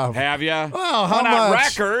 stuff. Have you? Well, how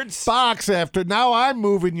much? Records? Box after. Now I'm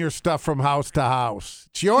moving your stuff from house to house.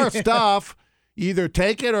 It's your stuff. Either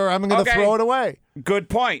take it or I'm going to throw it away. Good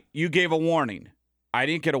point. You gave a warning. I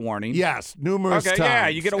didn't get a warning. Yes, numerous times. Yeah,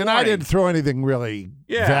 you get a warning. And I didn't throw anything really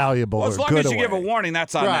valuable well, or as long good as you away. give a warning,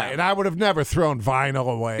 that's on right, them. and I would have never thrown vinyl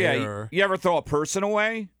away. Yeah, you ever throw a person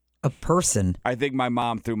away? A person? I think my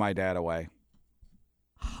mom threw my dad away.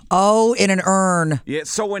 Oh, in an urn. Yeah,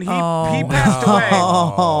 so when he passed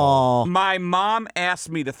away, my mom asked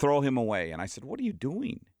me to throw him away, and I said, "What are you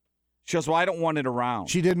doing?" She goes, "Well, I don't want it around."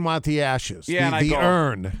 She didn't want the ashes. Yeah, the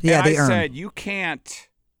urn. Yeah, and the urn. I said, "You can't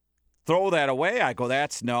throw that away." I go,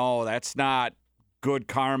 "That's not good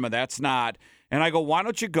karma. That's not." And I go, "Why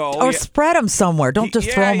don't you go or spread them somewhere? Don't just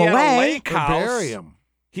throw them he had away. A lake house. Bury him.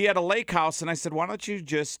 He had a lake house, and I said, "Why don't you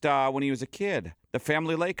just when he was a kid, the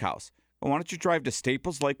family lake house? Well, why don't you drive to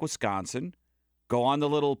Staples Lake, Wisconsin, go on the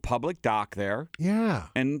little public dock there,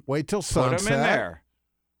 and wait till put sunset. him in there,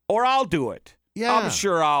 or I'll do it. Yeah, I'm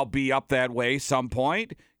sure I'll be up that way some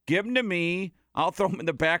point. Give him to me. I'll throw him in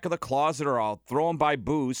the back of the closet, or I'll throw him by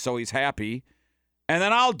Booze so he's happy, and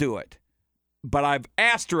then I'll do it." But I've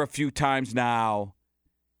asked her a few times now,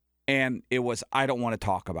 and it was, I don't want to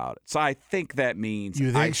talk about it. So I think that means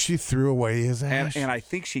you think she threw away his ash, and I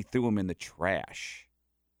think she threw him in the trash.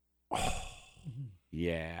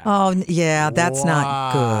 Yeah. Oh, yeah, that's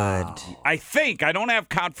not good. I think. I don't have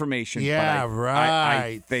confirmation. Yeah, but right.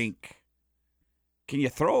 I think. Can you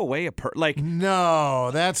throw away a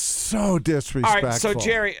No, that's so disrespectful. All right, so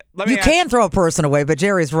Jerry, let me You can throw a person away, but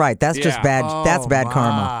Jerry's right. That's just bad. That's bad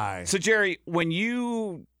karma. So Jerry, when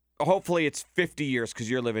you, hopefully it's 50 years because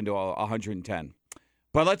you're living to 110.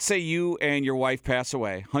 But let's say you and your wife pass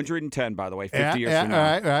away, 110, by the way, 50 years from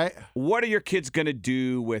now. Right. What are your kids going to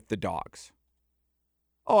do with the dogs?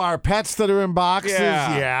 Oh, our pets that are in boxes?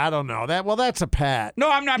 Yeah. I don't know. That's a pet.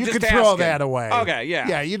 No, I'm not you just could throw asking. that away. Okay, yeah.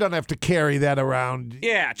 Yeah, you don't have to carry that around.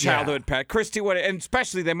 Yeah, childhood pet. Christy, and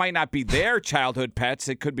especially they might not be their childhood pets.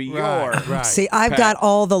 It could be yours. Right. See, I've got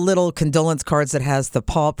all the little condolence cards that has the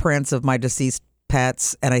paw prints of my deceased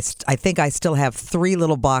pets, and I think I still have 3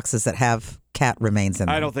 little boxes that have cat remains in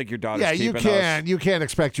them. I don't think your daughter's keeping those. You can't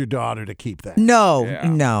expect your daughter to keep that.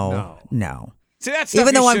 No. See, that's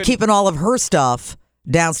even though I'm keeping all of her stuff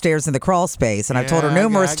downstairs in the crawl space, and I've told her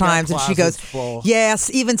numerous times, and she goes, "Yes,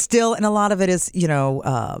 even still," and a lot of it is, maybe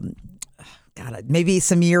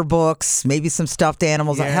some yearbooks, maybe some stuffed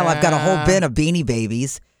animals. Hell, I've got a whole bin of Beanie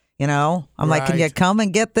Babies. I'm like, "Can you come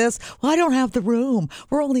and get this?" Well, I don't have the room.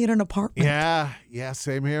 We're only in an apartment. Yeah,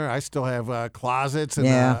 same here. I still have closets and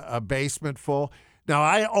a basement full. Now,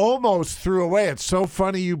 I almost threw away. It's so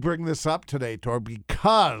funny you bring this up today, Torg,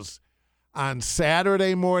 because on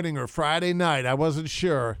Saturday morning or Friday night, I wasn't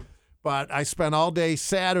sure, but I spent all day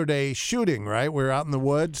Saturday shooting, right? We were out in the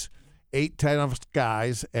woods, 8-10 of us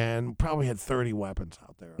guys, and probably had 30 weapons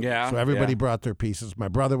out there. Yeah. So everybody brought their pieces. My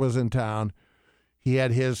brother was in town. He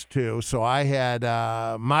had his 2. So I had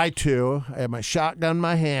my 2. I had my shotgun,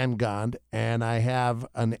 my handgun, and I have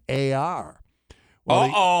an AR.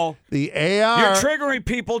 Well, the AR. You're triggering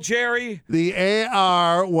people, Jerry. The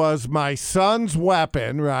AR was my son's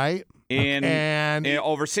weapon, right? In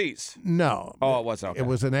overseas? No. Oh, it was okay. It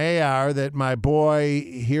was an AR that my boy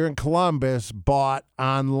here in Columbus bought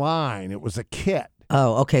online. It was a kit.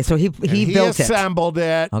 Oh, okay. So he built it. He assembled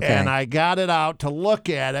it, Okay. and I got it out to look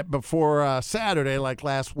at it before Saturday, like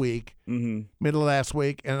last week, middle of last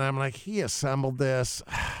week, and I'm like, he assembled this.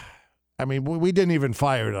 I mean, we didn't even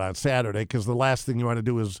fire it on Saturday because the last thing you want to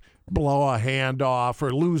do is blow a hand off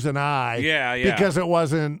or lose an eye. Yeah. Because it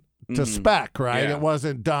wasn't to spec, right? Yeah. It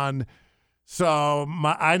wasn't done. So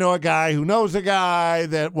I know a guy who knows a guy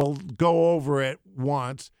that will go over it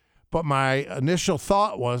once. But my initial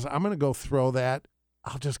thought was, I'm going to go throw that.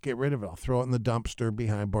 I'll just get rid of it. I'll throw it in the dumpster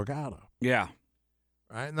behind Borgata. Yeah.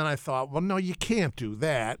 Right? And then I thought, well, no, you can't do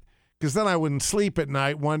that because then I wouldn't sleep at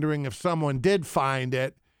night wondering if someone did find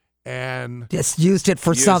it and just used it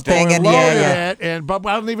for something and but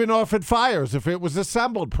I don't even know if it fires, if it was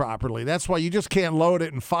assembled properly. That's why you just can't load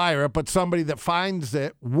it and fire it. But somebody that finds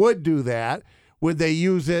it would do that. Would they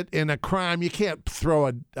use it in a crime? You can't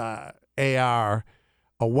throw a AR,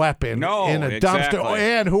 a weapon, in a dumpster.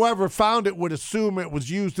 And whoever found it would assume it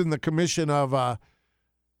was used in the commission of a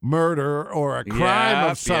murder or a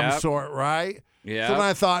crime of some sort, right? Yeah. So then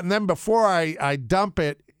I thought, and then before I dump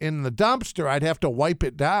it in the dumpster, I'd have to wipe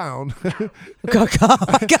it down. I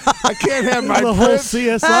can't have my the whole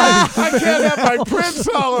CSI. I can't have my prints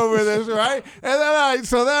all over this, right? And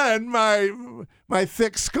then my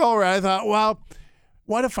thick skull, right? I thought, well,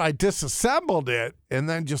 what if I disassembled it and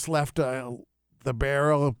then just left the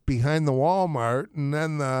barrel behind the Walmart and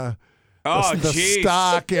then the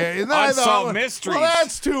stock? And then I thought, mysteries. well,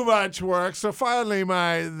 that's too much work. So finally,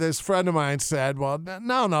 this friend of mine said, well,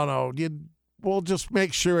 no. we'll just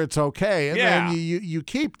make sure it's okay. And then you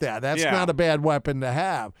keep that. That's not a bad weapon to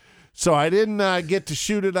have. So I didn't get to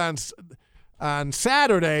shoot it on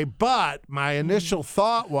Saturday, but my initial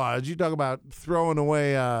thought was, you talk about throwing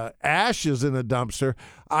away ashes in a dumpster.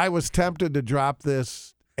 I was tempted to drop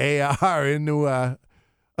this AR into a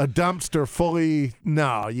dumpster fully.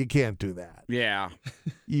 No, you can't do that. Yeah.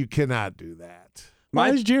 You cannot do that.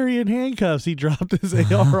 Why is Jerry in handcuffs? He dropped his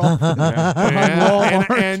AR off.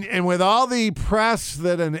 And with all the press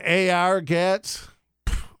that an AR gets,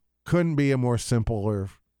 couldn't be a more simpler.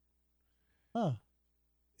 Huh.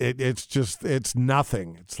 It's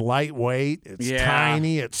nothing. It's lightweight. It's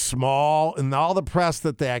tiny. It's small. And all the press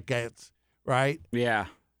that gets, right? Yeah.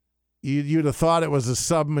 You'd have thought it was a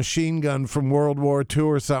submachine gun from World War II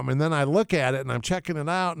or something. And then I look at it, and I'm checking it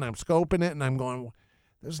out, and I'm scoping it, and I'm going,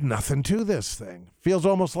 there's nothing to this thing. Feels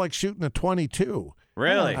almost like shooting a .22.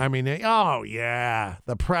 Really? I mean,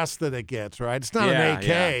 the press that it gets, right? It's not an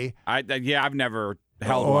AK. I've never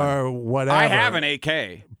held or one. Whatever. I have an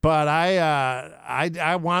AK. But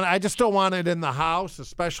I just don't want it in the house,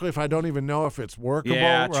 especially if I don't even know if it's workable.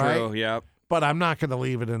 Yeah, right? true. Yep. But I'm not going to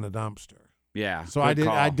leave it in a dumpster. Yeah. So I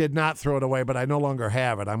did not throw it away, but I no longer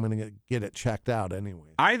have it. I'm going to get it checked out anyway.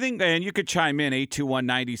 I think, and you could chime in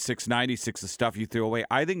 821-9696, the stuff you threw away.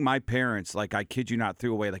 I think my parents, like, I kid you not,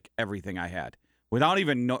 threw away like everything I had without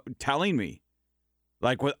even telling me.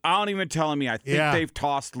 Like, without even telling me, I think they've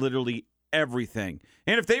tossed literally everything.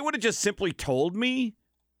 And if they would have just simply told me,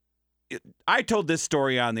 I told this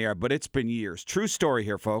story on the air, but it's been years. True story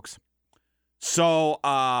here, folks. So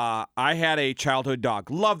I had a childhood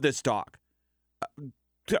dog. Love this dog.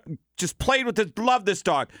 Just played with it. Love this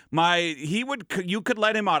dog. You could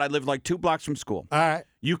let him out. I lived like 2 blocks from school. All right.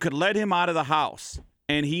 You could let him out of the house,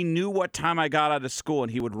 and he knew what time I got out of school,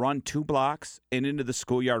 and he would run 2 blocks and into the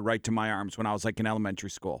schoolyard right to my arms when I was like in elementary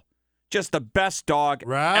school. Just the best dog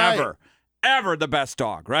ever the best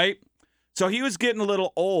dog, right? So he was getting a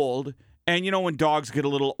little old. And, you know, when dogs get a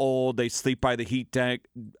little old, they sleep by the heat tank.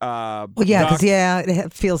 Because,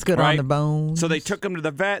 it feels good on the bones. So they took him to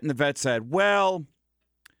the vet, and the vet said, well,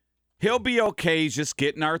 he'll be okay. He's just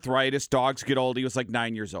getting arthritis. Dogs get old. He was like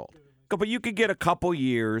 9 years old. But you could get a couple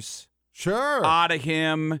years out of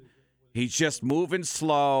him. He's just moving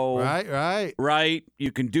slow. Right.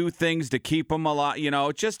 You can do things to keep him alive. You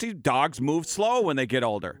know, dogs move slow when they get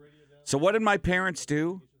older. So what did my parents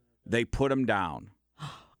do? They put him down.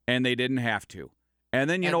 And they didn't have to. And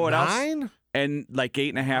then you know what 9? else? And like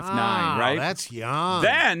 8.5, 9, right? That's young.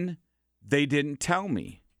 Then they didn't tell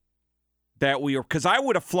me that because I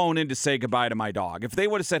would have flown in to say goodbye to my dog. If they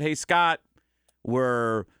would have said, hey, Scott,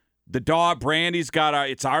 the dog, Brandy's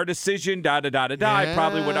it's our decision, da-da-da-da-da, I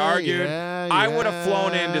probably would have argued. I would have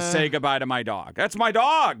flown in to say goodbye to my dog. That's my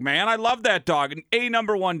dog, man. I love that dog. An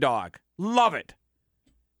number 1 dog. Love it.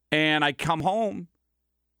 And I come home,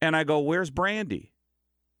 and I go, where's Brandy?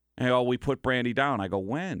 And I go, we put Brandy down. I go,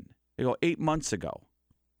 when? They go, 8 months ago.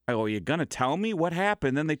 I go, are you going to tell me what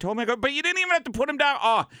happened? Then they told me. I go, but you didn't even have to put him down.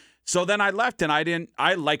 Oh. So then I left, and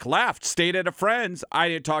I left, stayed at a friend's. I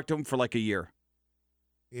didn't talk to him for like a year.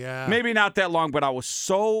 Yeah. Maybe not that long, but I was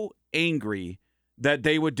so angry that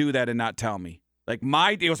they would do that and not tell me. Like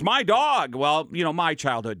it was my dog. Well, you know, my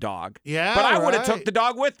childhood dog. Yeah. But I would have took the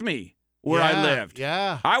dog with me where I lived.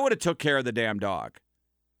 Yeah. I would have took care of the damn dog.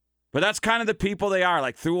 But that's kind of the people they are.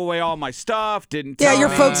 Like, threw away all my stuff, didn't tell me. Yeah,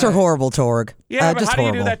 your folks are horrible, Torg. Yeah, but just how do you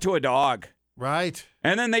horrible. do that to a dog? Right.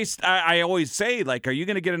 And then I always say, like, are you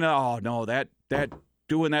going to get another? Oh, no, that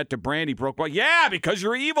doing that to Brandy broke. Well, yeah, because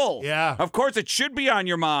you're evil. Yeah. Of course, it should be on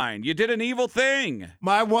your mind. You did an evil thing.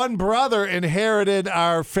 My one brother inherited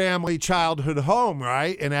our family childhood home,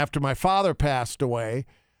 right? And after my father passed away,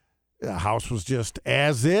 the house was just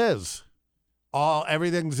as is.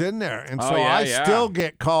 Everything's in there. And so I still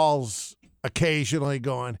get calls occasionally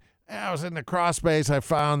going, I was in the cross base. I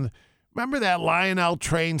found, remember that Lionel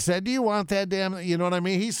train said, do you want that damn, you know what I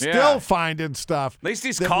mean? He's still finding stuff. At least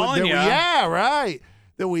he's calling you. Yeah, right.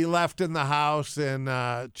 That we left in the house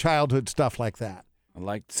and childhood stuff like that.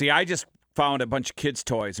 I just found a bunch of kids'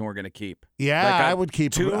 toys and we're going to keep. Yeah, I would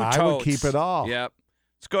keep it. I would keep it all. Yep.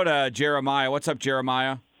 Let's go to Jeremiah. What's up,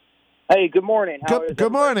 Jeremiah? Hey, good morning.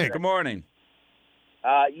 Good morning. Good morning.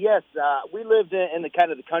 Yes, we lived in the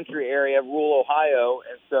kind of the country area, rural Ohio,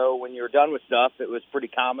 and so when you were done with stuff, it was pretty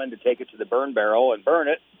common to take it to the burn barrel and burn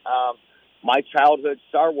it. My childhood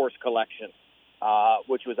Star Wars collection,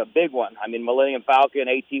 which was a big one. I mean, Millennium Falcon,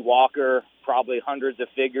 A.T. Walker, probably hundreds of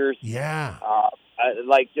figures. Yeah.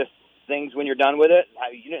 Like just things when you're done with it.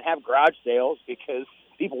 You didn't have garage sales because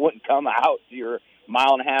people wouldn't come out to your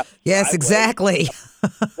mile and a half. Yes, driveway. exactly.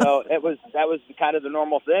 So that was kind of the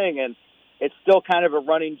normal thing, and it's still kind of a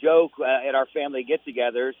running joke at our family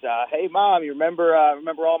get-togethers. Hey, Mom, you remember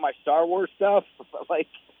all my Star Wars stuff? Like,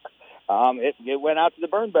 it went out to the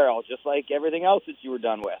burn barrel, just like everything else that you were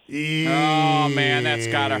done with. Oh, man, that's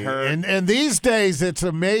got to hurt. And these days, it's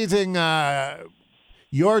amazing.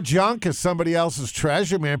 Your junk is somebody else's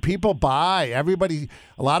treasure, man. People buy. A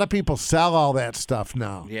lot of people sell all that stuff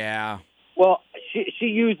now. Yeah. Well, she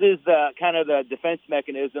uses the kind of the defense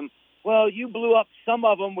mechanism. Well, you blew up some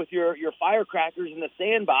of them with your firecrackers in the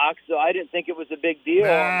sandbox, so I didn't think it was a big deal.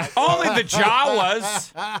 Only the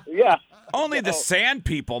Jawas. Yeah. Only the sand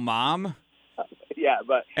people, Mom. Yeah,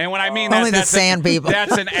 but and when I mean only that's the sand people.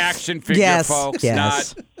 That's an action figure, Yes, folks.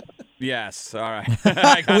 yes. Not. Yes, all right.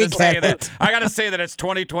 I gotta say get that. I gotta say that it's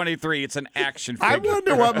 2023. It's an action figure. I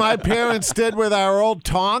wonder what my parents did with our old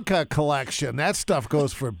Tonka collection. That stuff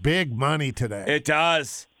goes for big money today. It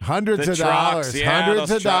does. Hundreds The of trucks, dollars. yeah, Hundreds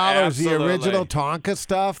those of dollars. The absolutely. original Tonka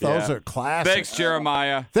stuff. Those Yeah. are classic. Thanks,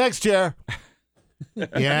 Jeremiah. Thanks, Jer.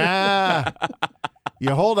 Yeah.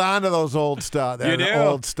 You hold on to those old stuff. You do?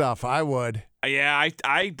 Old stuff. I would. Yeah,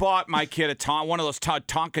 I bought my kid one of those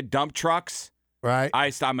Tonka dump trucks. Right. I'm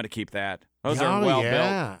going to keep that. Those are Oh, well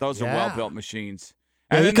yeah, built. Those are yeah. well built machines.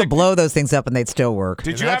 Yeah, And you then could blow those things up and they'd still work.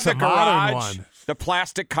 Did And you have that's the a modern garage? one. The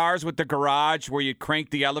plastic cars with the garage where you crank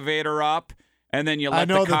the elevator up and then you I let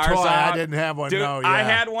know the the cars toy. out? I didn't have one. Dude, No, I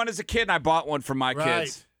yeah. had one as a kid and I bought one for my Right.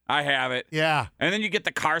 kids. I have it. Yeah. And then you get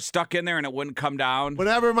the car stuck in there and it wouldn't come down.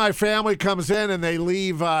 Whenever my family comes in and they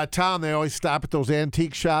leave town, they always stop at those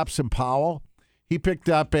antique shops in Powell. He picked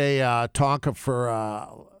up a Tonka for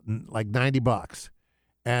like $90.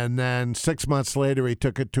 And then 6 months later, he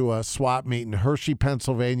took it to a swap meet in Hershey,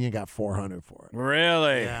 Pennsylvania, got $400 for it.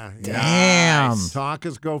 Really? Yeah. Damn. Nice.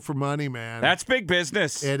 Tonkas go for money, man. That's big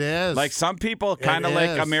business. It is. Like some people kind of It like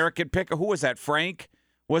is. American Pickle. Who was that? Frank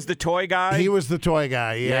was the toy guy? He was the toy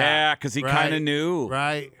guy, yeah. Yeah, because he kind of Right. knew.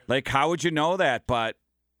 Right. Like, how would you know that? But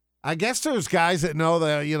I guess there's guys that know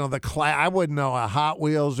I wouldn't know a Hot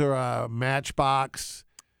Wheels or a Matchbox,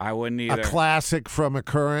 I wouldn't either. a classic from a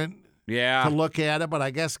current. Yeah. To look at it, but I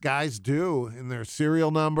guess guys do, and they're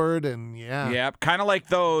serial numbered, and yeah. Yeah, kind of like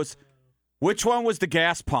those. Which one was the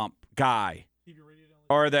gas pump guy?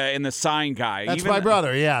 Or in the sign guy? That's Even my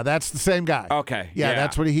brother. Yeah, that's the same guy. Okay. Yeah,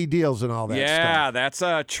 that's what he deals in all that stuff. Yeah, that's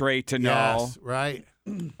a trait to know. Yes, right.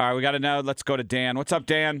 All right, we got to know. Let's go to Dan. What's up,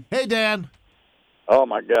 Dan? Hey, Dan. Oh,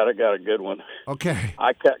 my God, I got a good one. Okay.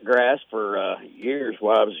 I cut grass for years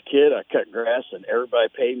while I was a kid. I cut grass, and everybody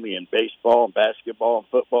paid me in baseball and basketball and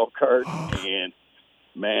football cards. And,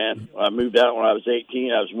 man, I moved out when I was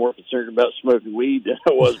 18. I was more concerned about smoking weed than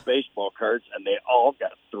I was baseball cards, and they all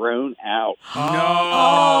got thrown out.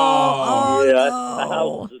 No. Yeah,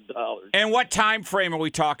 thousands of dollars. And what time frame are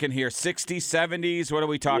we talking here? 60s, 70s? What are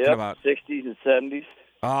we talking Yep, about? 60s and 70s.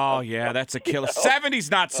 Oh, yeah, that's a killer.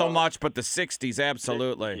 70s, not so much, but the 60s,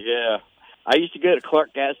 absolutely. Yeah. I used to go to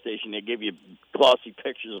Clark gas station. They give you glossy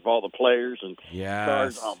pictures of all the players and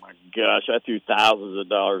cars. Oh, my gosh. I threw thousands of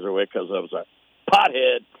dollars away because I was a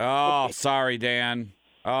pothead. Oh, sorry, Dan.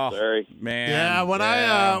 Oh, sorry, man. Yeah,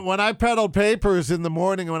 when I peddled papers in the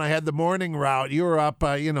morning, when I had the morning route, you were up,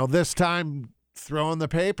 this time throwing the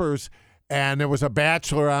papers, and there was a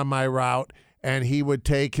bachelor on my route, and he would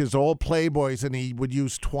take his old Playboys and he would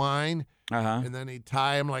use twine, and then he'd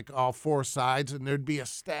tie them like all four sides, and there'd be a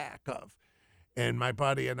stack of. And my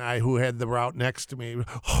buddy and I, who had the route next to me,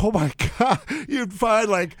 oh my God, you'd find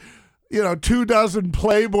like, 24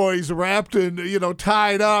 Playboys wrapped in,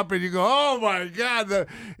 tied up, and you go, oh my God.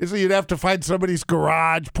 So you'd have to find somebody's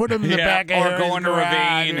garage, put them in the back of or Harry's go in a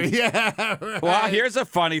garage. ravine. Yeah. Right. Well, here's a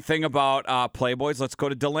funny thing about Playboys. Let's go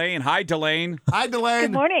to Delane. Hi, Delane. Hi, Delane.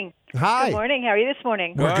 Good morning. Hi. Good morning. How are you this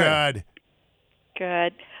morning? We're good.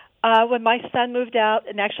 Good. When my son moved out,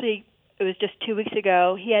 and actually it was just 2 weeks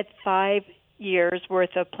ago, he had 5 years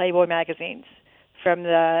worth of Playboy magazines from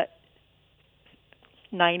the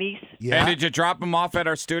 90s. Yeah. And did you drop them off at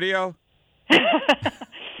our studio?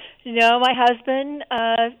 No, my husband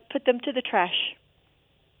put them to the trash.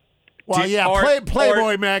 Well,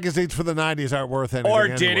 Playboy magazines for the 90s aren't worth anything. Or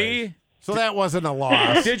did anyways. he? So that wasn't a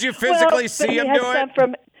loss. Did you physically see him do it?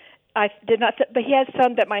 I did not, but he had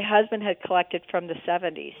some that my husband had collected from the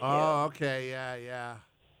 70s. Oh, okay, yeah.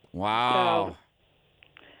 Wow. So,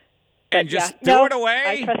 and just threw it away?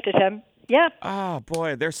 I trusted him. Yeah. Oh,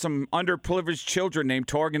 boy. There's some underprivileged children named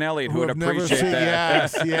Torg Elliott who would have never appreciate seen,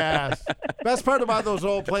 that. Yes. Best part about those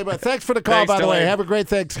old Playboys. Thanks for the call, Thanks, by the way. Delaney. Have a great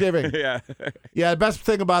Thanksgiving. Yeah. Yeah, the best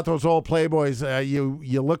thing about those old Playboys,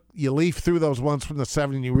 you leaf through those ones from the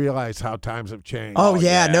 70s and you realize how times have changed. Oh,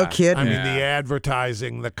 yeah, no kidding. I mean, the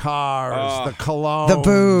advertising, the cars, the cologne, the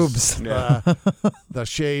boobs, the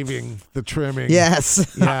shaving, the trimming.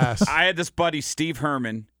 Yes. Yes. I had this buddy, Steve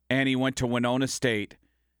Herman, and he went to Winona State.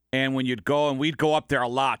 And when you'd go, and we'd go up there a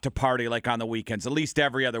lot to party, like on the weekends, at least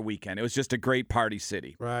every other weekend. It was just a great party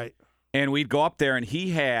city. Right. And we'd go up there, and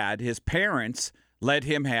his parents let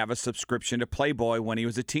him have a subscription to Playboy when he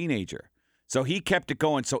was a teenager. So he kept it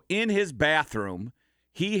going. So in his bathroom,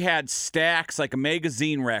 he had stacks, like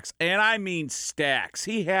magazine racks. And I mean stacks.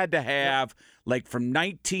 He had to have, like, from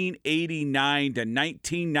 1989 to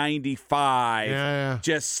 1995,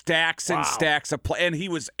 just stacks and stacks of And he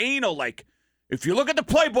was anal, like, if you look at the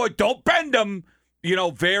Playboy, don't bend them.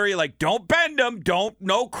 Very like, don't bend them.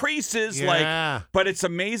 No creases. Yeah. But it's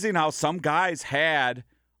amazing how some guys had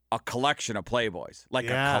a collection of Playboys.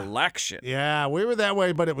 A collection. Yeah, we were that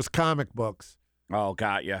way, but it was comic books. Oh,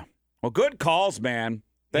 got ya. Well, good calls, man.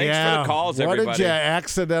 Thanks for the calls, everybody. What did you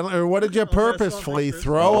accidentally, or what did you purposefully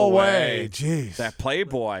throw away? Jeez. That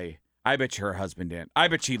Playboy. I bet her husband didn't. I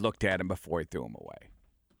bet she looked at him before he threw him away.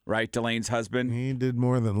 Right, Delane's husband? He did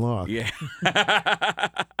more than look. Yeah.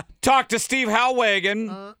 Talk to Steve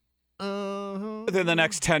Helwagen within the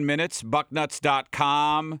next 10 minutes.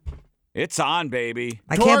 Bucknuts.com. It's on, baby.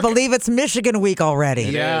 I can't believe it's Michigan week already.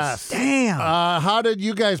 Yes. Damn. How did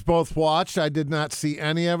you guys both watch? I did not see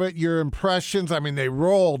any of it. Your impressions? I mean, they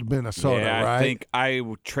rolled Minnesota, right? I think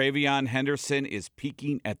Travion Henderson is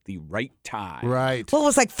peaking at the right time. Right. Well, it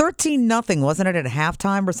was like 13-0, wasn't it, at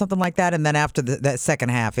halftime or something like that? And then after that second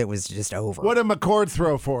half, it was just over. What did McCord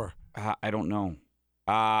throw for? I don't know.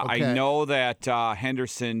 Okay. I know that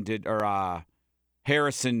Henderson did, or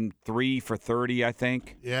Harrison 3 for 30, I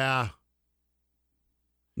think. Yeah.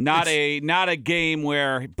 Not a game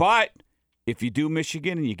where, but if you do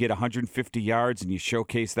Michigan and you get 150 yards and you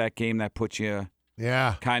showcase that game, that puts you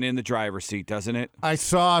kind of in the driver's seat, doesn't it? I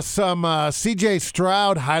saw some C.J.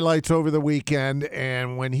 Stroud highlights over the weekend,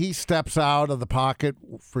 and when he steps out of the pocket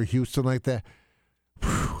for Houston like that,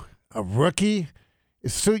 a rookie.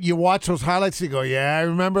 So you watch those highlights, you go, yeah, I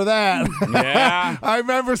remember that. Yeah. I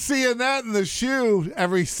remember seeing that in the shoe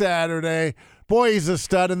every Saturday. Boy, he's a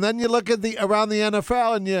stud. And then you look at around the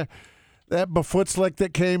NFL, and that Bafootslick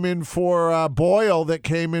that came in for Boyle, that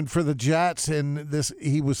came in for the Jets, and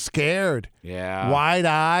he was scared,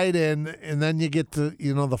 wide-eyed, and then you get to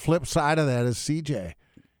the flip side of that is CJ.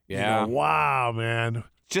 Yeah, wow, man.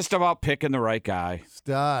 Just about picking the right guy.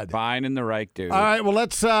 Stud. Finding the right dude. All right, well,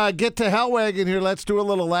 let's get to Helwagen here. Let's do a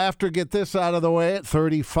little laughter. Get this out of the way at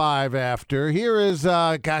 35 after. Here is,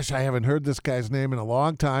 I haven't heard this guy's name in a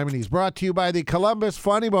long time, and he's brought to you by the Columbus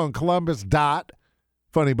Funny Bone,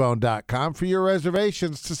 columbus.funnybone.com for your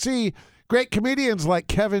reservations to see great comedians like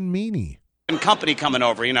Kevin Meaney. And company coming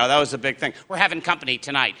over, that was a big thing. We're having company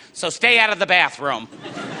tonight, so stay out of the bathroom.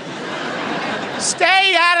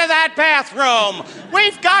 Stay out of that bathroom.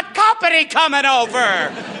 We've got company coming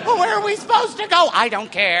over. Well, where are we supposed to go? I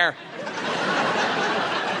don't care.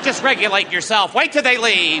 Just regulate yourself. Wait till they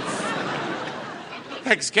leave.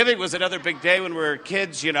 Thanksgiving was another big day when we were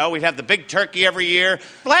kids. We'd have the big turkey every year.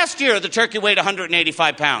 Last year, the turkey weighed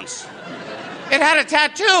 185 pounds. It had a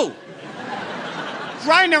tattoo.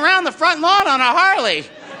 Riding around the front lawn on a Harley.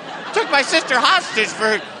 Took my sister hostage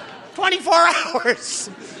for 24 hours.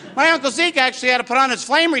 My Uncle Zeke actually had to put on his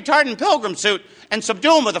flame-retardant pilgrim suit and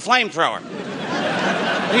subdue him with a flamethrower.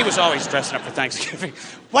 He was always dressing up for Thanksgiving.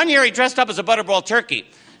 One year he dressed up as a butterball turkey,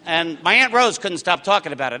 and my Aunt Rose couldn't stop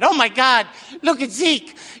talking about it. Oh, my God, look at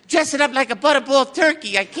Zeke, dressing up like a butterball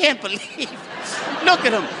turkey. I can't believe. Look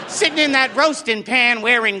at him, sitting in that roasting pan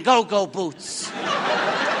wearing go-go boots.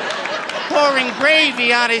 Pouring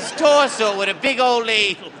gravy on his torso with a big old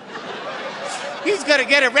ladle. He's going to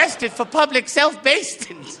get arrested for public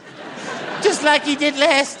self-basting, just like he did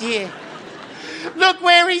last year. Look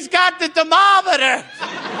where he's got the thermometer.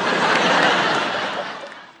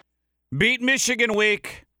 Beat Michigan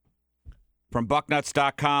week from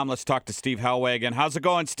Bucknuts.com. Let's talk to Steve Helwagen. How's it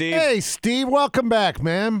going, Steve? Hey, Steve. Welcome back,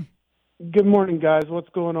 man. Good morning, guys. What's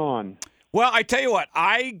going on? Well, I tell you what.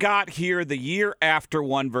 I got here the year after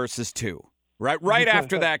 1 versus 2, right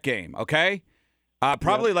after that game, okay?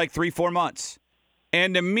 Probably like 3-4 months.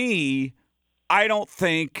 And to me, I don't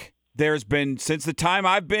think there's been, since the time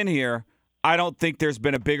I've been here, I don't think there's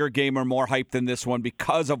been a bigger game or more hype than this one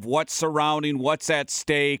because of what's surrounding, what's at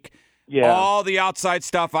stake. all the outside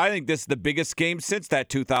stuff. I think this is the biggest game since that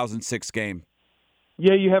 2006 game.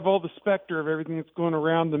 Yeah, you have all the specter of everything that's going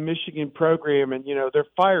around the Michigan program, and they're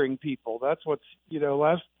firing people. That's what's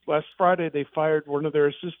last Friday they fired one of their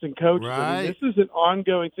assistant coaches. Right. I mean, this is an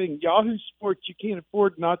ongoing thing. Yahoo Sports, you can't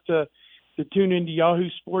afford not to tune into Yahoo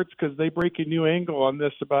Sports because they break a new angle on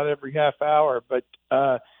this about every half hour. But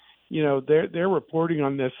their reporting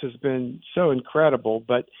on this has been so incredible.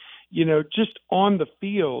 But just on the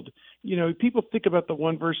field, people think about the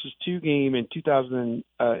 1-2 game in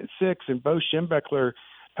 2006, and Bo Schembechler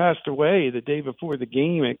passed away the day before the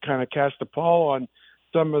game. It kind of cast a pall on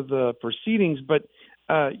some of the proceedings. But,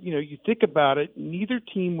 you think about it, neither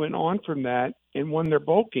team went on from that and won their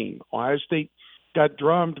bowl game. Ohio State got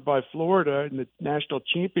drummed by Florida in the national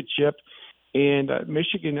championship, and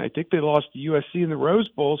Michigan, I think they lost to USC in the Rose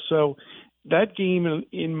Bowl. So that game,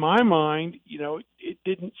 in my mind, it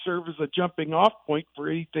didn't serve as a jumping off point for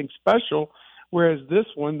anything special, whereas this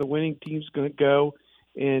one, the winning team's going to go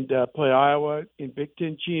and play Iowa in Big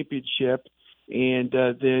Ten championship and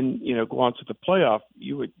then, go on to the playoff.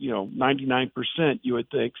 You would, 99% you would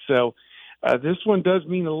think. So this one does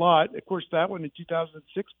mean a lot. Of course, that one in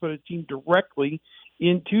 2006 put a team directly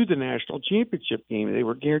into the national championship game. They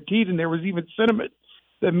were guaranteed, and there was even sentiment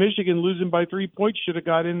that Michigan losing by 3 points should have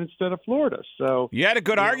got in instead of Florida. So you had a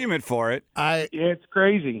good argument for it. It's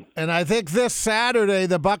crazy. And I think this Saturday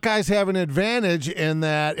the Buckeyes have an advantage in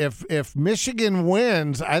that if Michigan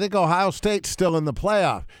wins, I think Ohio State's still in the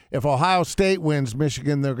playoff. If Ohio State wins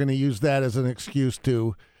Michigan, they're going to use that as an excuse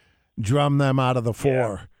to drum them out of the four.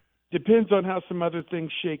 Yeah. Depends on how some other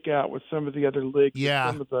things shake out with some of the other leagues.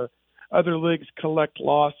 Yeah. Some of the other leagues collect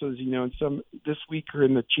losses, and some this week are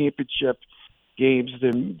in the championship games.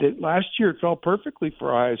 Then last year it fell perfectly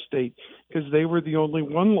for Ohio State because they were the only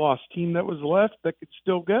one-loss team that was left that could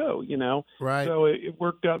still go, Right. So it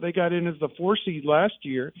worked out. They got in as the 4 seed last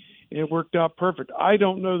year, and it worked out perfect. I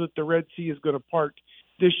don't know that the Red Sea is going to part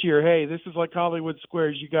this year. Hey, this is like Hollywood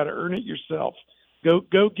Squares. You got to earn it yourself. Go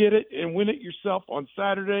get it and win it yourself on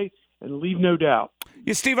Saturday and leave no doubt.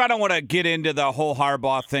 Yeah, Steve, I don't want to get into the whole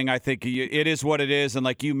Harbaugh thing. I think it is what it is. And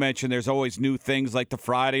like you mentioned, there's always new things like the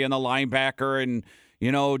Friday and the linebacker and,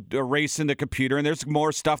 erasing the computer. And there's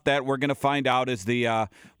more stuff that we're going to find out as the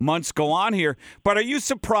months go on here. But are you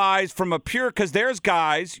surprised from a pure – because there's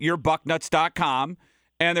guys, you're Bucknuts.com,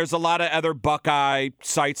 and there's a lot of other Buckeye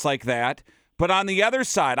sites like that. But on the other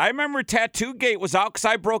side, I remember Tattoo Gate was out because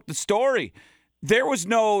I broke the story. There was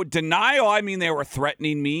no denial. I mean, they were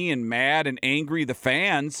threatening me and mad and angry, the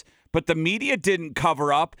fans, but the media didn't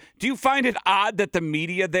cover up. Do you find it odd that the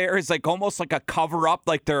media there is like almost like a cover up,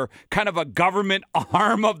 like they're kind of a government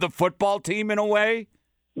arm of the football team in a way?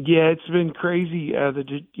 Yeah, it's been crazy.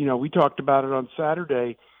 We talked about it on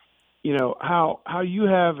Saturday. How you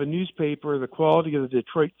have a newspaper, the quality of the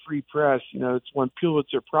Detroit Free Press, it's won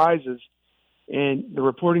Pulitzer Prizes. And the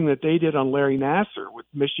reporting that they did on Larry Nassar with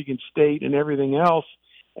Michigan State and everything else,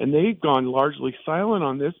 and they've gone largely silent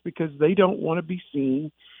on this because they don't want to be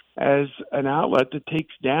seen as an outlet that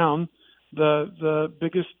takes down the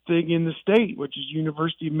biggest thing in the state, which is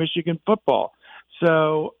University of Michigan football.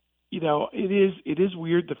 So, it is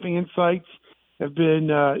weird. The fan sites have been,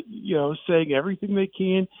 saying everything they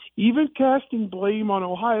can, even casting blame on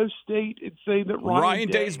Ohio State and saying that Ryan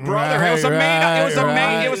Day's brother.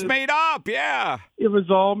 It was made up. Yeah, it was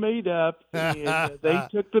all made up. And they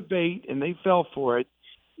took the bait and they fell for it.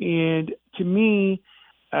 And to me,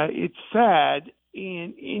 it's sad.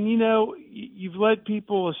 And you've led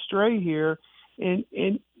people astray here. And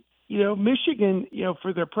Michigan,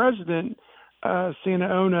 for their president, Santa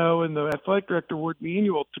Ono, and the athletic director, Ward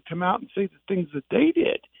Manuel, to come out and say the things that they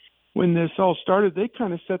did when this all started. They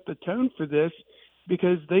kind of set the tone for this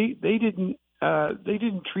because they didn't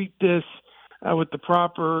treat this with the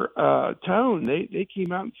proper tone. They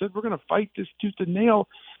came out and said, we're going to fight this tooth and nail.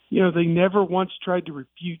 They never once tried to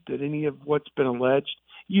refute that any of what's been alleged.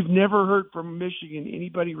 You've never heard from Michigan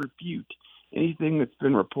anybody refute anything that's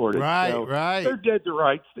been reported. Right, so right. They're dead to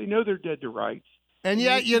rights. They know they're dead to rights. And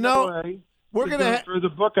yet, we're going to throw the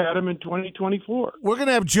book at him in 2024. We're going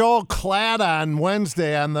to have Joel Klatt on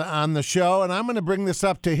Wednesday on the show, and I'm going to bring this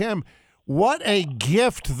up to him. What a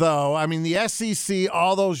gift, though. I mean, the SEC,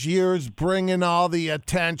 all those years bringing all the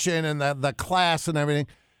attention and the class and everything.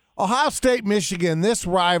 Ohio State, Michigan, this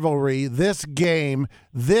rivalry, this game,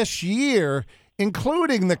 this year,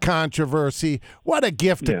 including the controversy, what a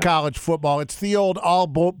gift to college football. It's the old all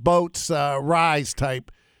boats rise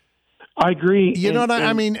type. I agree. You know what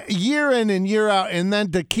I mean? Year in and year out, and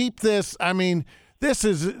then to keep this, I mean, this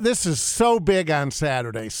is so big on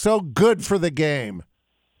Saturday, so good for the game.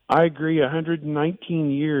 I agree.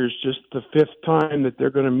 119 years, just the fifth time that they're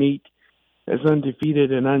going to meet as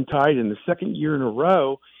undefeated and untied in the second year in a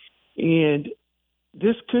row. And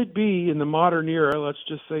this could be, in the modern era, let's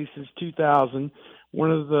just say since 2000,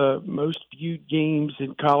 one of the most viewed games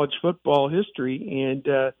in college football history. And,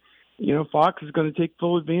 Fox is going to take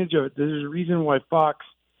full advantage of it. There's a reason why Fox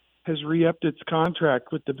has re-upped its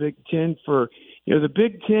contract with the Big Ten for, the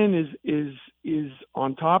Big Ten is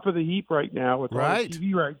on top of the heap right now with all the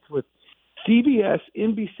TV rights with CBS,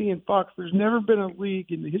 NBC, and Fox. There's never been a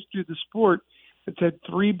league in the history of the sport that's had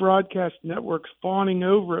three broadcast networks fawning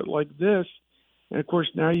over it like this. And, of course,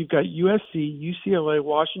 now you've got USC, UCLA,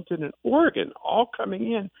 Washington, and Oregon all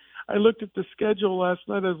coming in. I looked at the schedule last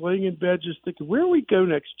night. I was laying in bed just thinking, where do we go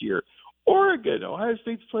next year? Oregon. Ohio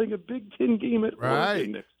State's playing a Big Ten game at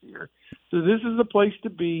Oregon next year. So this is the place to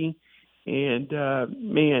be. And,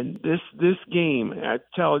 man, this game, I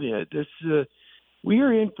tell you, we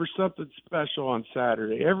are in for something special on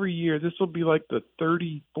Saturday. Every year, this will be like the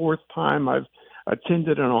 34th time I've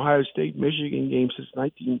attended an Ohio State-Michigan game since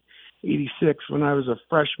 1986 when I was a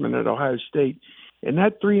freshman at Ohio State. And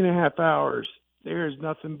that 3.5 hours, there is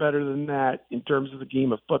nothing better than that in terms of the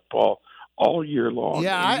game of football all year long.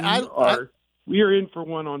 Yeah, we are in for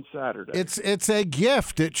one on Saturday. It's a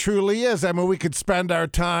gift. It truly is. I mean, we could spend our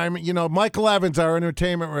time. Michael Evans, our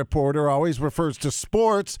entertainment reporter, always refers to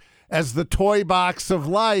sports as the toy box of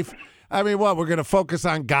life. I mean, we're going to focus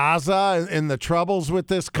on Gaza and the troubles with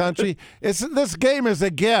this country? This game is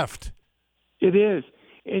a gift. It is.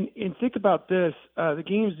 And think about this. The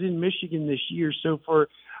game's in Michigan this year, so for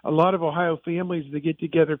a lot of Ohio families that get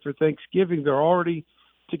together for Thanksgiving, they're already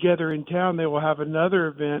together in town. They will have another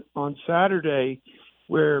event on Saturday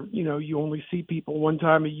where, you only see people one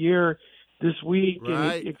time a year this week.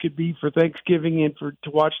 Right. And it could be for Thanksgiving and to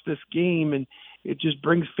watch this game. And it just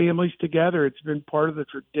brings families together. It's been part of the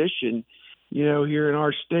tradition, here in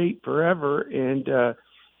our state forever. And,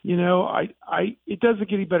 it doesn't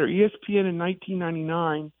get any better. ESPN in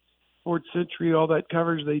 1999, Sports Century, all that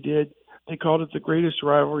coverage they did, they called it the greatest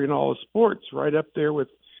rivalry in all of sports, right up there with,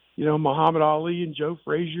 Muhammad Ali and Joe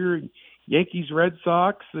Frazier and Yankees, Red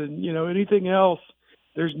Sox, and, anything else.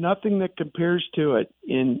 There's nothing that compares to it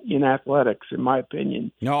in athletics, in my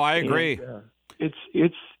opinion. No, I agree. And,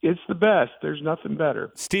 it's the best. There's nothing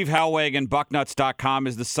better. Steve Helwagen, Bucknuts.com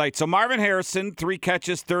is the site. So Marvin Harrison, 3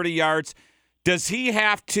 catches, 30 yards. Does he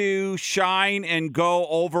have to shine and go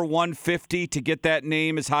over 150 to get that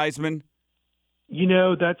name as Heisman?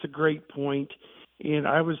 That's a great point. And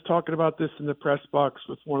I was talking about this in the press box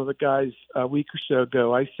with one of the guys a week or so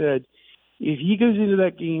ago. I said, if he goes into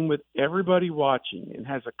that game with everybody watching and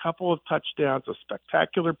has a couple of touchdowns, a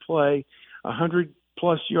spectacular play,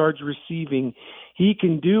 100-plus yards receiving, he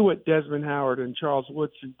can do what Desmond Howard and Charles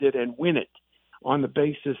Woodson did and win it on the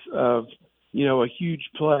basis of, a huge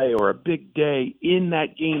play or a big day in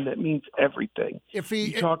that game that means everything.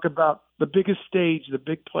 You talk about the biggest stage, the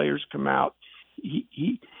big players come out.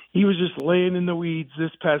 He was just laying in the weeds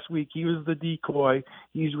this past week. He was the decoy.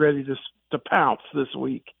 He's ready to pounce this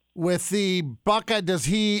week. With the Buckeye,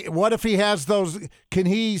 what if he has those,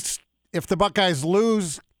 if the Buckeyes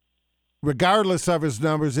lose, regardless of his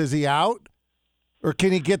numbers, is he out? Or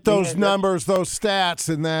can he get those numbers, those stats,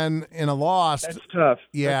 and then in a loss? That's tough.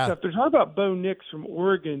 Yeah. That's tough. There's talk about Bo Nix from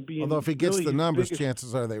Oregon being. Although if he gets really the numbers,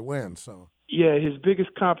 chances are they win. So. Yeah, his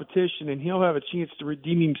biggest competition, and he'll have a chance to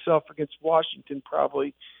redeem himself against Washington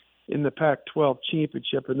probably in the Pac-12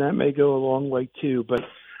 championship, and that may go a long way too. But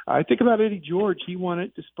I think about Eddie George. He won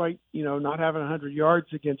it despite not having 100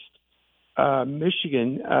 yards against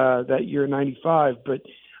Michigan that year in '95, but.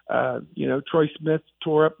 Troy Smith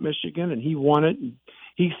tore up Michigan, and he won it. And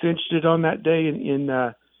he cinched it on that day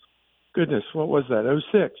in goodness, what was that?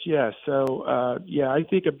 06, yeah. So, I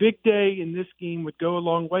think a big day in this game would go a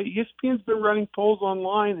long way. ESPN's been running polls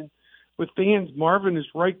online, and with fans, Marvin is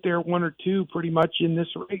right there, 1 or 2 pretty much in this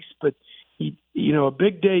race, but a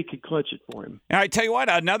big day could clinch it for him. And I tell you what,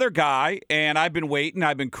 another guy, and I've been waiting,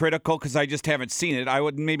 I've been critical because I just haven't seen it. I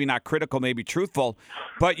would maybe not critical, maybe truthful,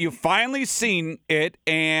 but you've finally seen it.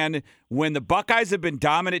 And when the Buckeyes have been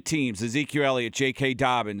dominant teams, Ezekiel Elliott, J.K.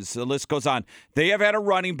 Dobbins, the list goes on, they have had a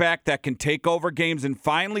running back that can take over games. And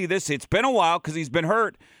finally it's been a while because he's been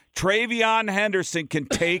hurt. Travion Henderson can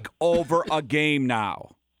take over a game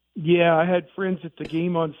now. Yeah, I had friends at the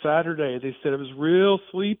game on Saturday. They said it was real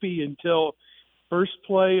sleepy until first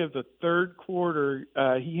play of the third quarter.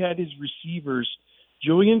 He had his receivers,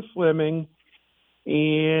 Julian Fleming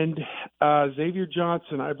and Xavier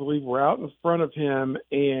Johnson, I believe, were out in front of him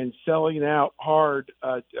and selling out hard.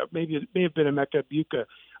 Maybe it may have been Emeka Buka.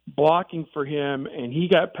 blocking for him, and he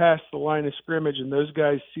got past the line of scrimmage, and those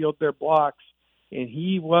guys sealed their blocks, and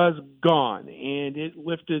he was gone. And it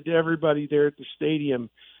lifted everybody there at the stadium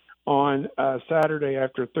on Saturday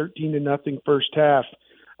after 13-0 first half.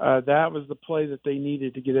 That was the play that they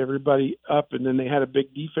needed to get everybody up, and then they had a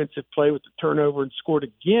big defensive play with the turnover and scored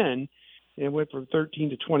again, and went from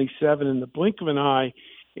 13-27 in the blink of an eye,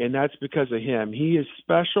 and that's because of him. He is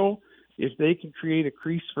special. If they can create a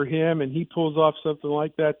crease for him and he pulls off something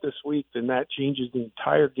like that this week, then that changes the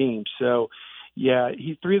entire game. So, yeah,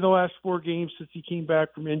 3 of the last 4 games since he came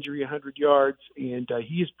back from injury, 100 yards, and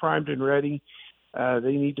he is primed and ready.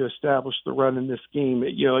 They need to establish the run in this game.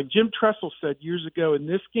 You know, like Jim Tressel said years ago, in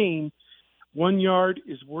this game, 1 yard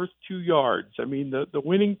is worth 2 yards. I mean, the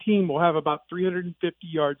winning team will have about 350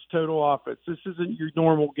 yards total offense. This isn't your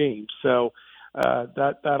normal game, so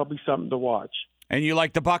that'll be something to watch. And you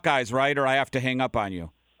like the Buckeyes, right? Or I have to hang up on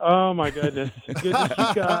you? Oh, my goodness. Goodness,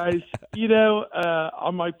 you guys. You know,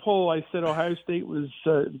 on my poll, I said Ohio State was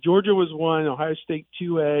Georgia was 1, Ohio State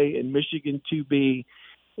 2A, and Michigan 2B.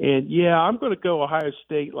 And, yeah, I'm going to go Ohio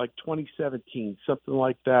State like 2017, something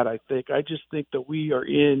like that, I think. I just think that we are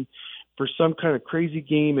in for some kind of crazy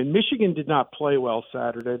game. And Michigan did not play well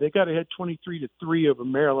Saturday. They got ahead 23-3 over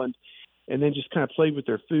Maryland, and then just kind of played with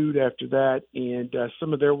their food after that. And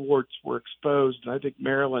some of their warts were exposed. And I think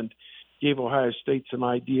Maryland gave Ohio State some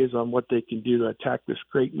ideas on what they can do to attack this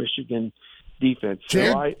great Michigan defense.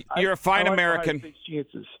 So you're a fine American.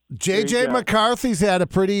 J.J. McCarthy's had a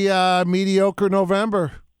pretty mediocre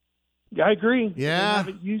November. I agree. Yeah. They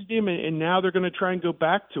haven't used him, and now they're going to try and go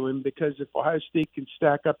back to him, because if Ohio State can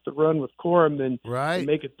stack up the run with Corum, then and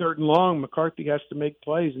make it 3rd and long, McCarthy has to make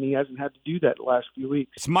plays, and he hasn't had to do that the last few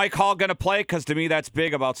weeks. Is Mike Hall going to play? Because to me, that's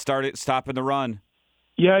big about stopping the run.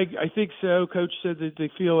 Yeah, I think so. Coach said that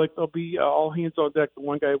they feel like they'll be all hands on deck. The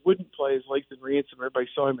one guy who wouldn't play is Lathan Ransom. Everybody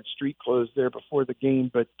saw him in street clothes there before the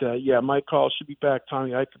game. But, yeah, Mike Hall should be back.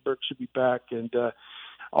 Tommy Eichenberg should be back. And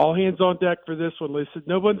all hands on deck for this one. Listen,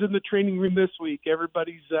 no one's in the training room this week.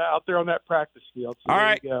 Everybody's out there on that practice field. So all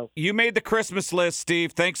right. You made the Christmas list,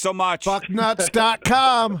 Steve. Thanks so much.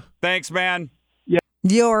 Bucknuts.com. Thanks, man.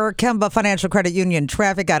 Your Kemba Financial Credit Union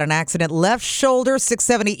traffic got an accident left shoulder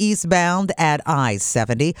 670 eastbound at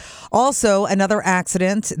I-70. Also, another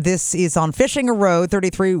accident. This is on Fishing Road,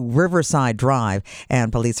 33 Riverside Drive,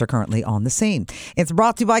 and police are currently on the scene. It's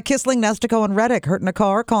brought to you by Kissling, Nestico, and Reddick. Hurt in a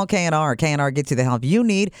car? Call K&R. K&R gets you the help you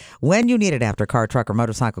need when you need it after car, truck, or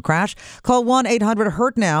motorcycle crash. Call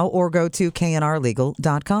 1-800-HURT-NOW or go to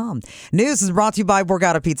knrlegal.com. News is brought to you by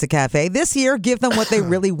Borgata Pizza Cafe. This year, give them what they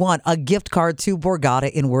really want, a gift card to Borgata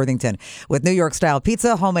in Worthington. With New York-style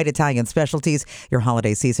pizza, homemade Italian specialties, your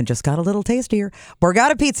holiday season just got a little tastier.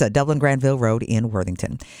 Borgata Pizza, Dublin Granville Road in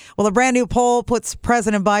Worthington. Well, a brand new poll puts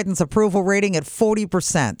President Biden's approval rating at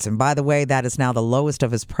 40%. And by the way, that is now the lowest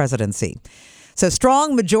of his presidency. So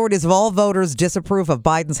strong majorities of all voters disapprove of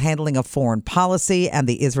Biden's handling of foreign policy and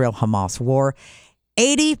the Israel-Hamas war.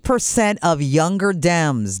 80% of younger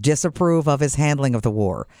Dems disapprove of his handling of the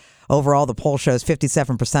war. Overall, the poll shows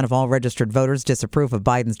 57% of all registered voters disapprove of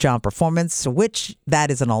Biden's job performance, which that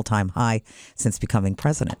is an all-time high since becoming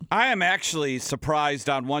president. I am actually surprised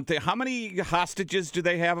on one thing. How many hostages do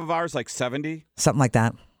they have of ours? Like 70? Something like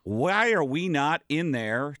that. Why are we not in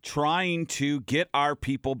there trying to get our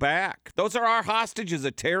people back? Those are our hostages.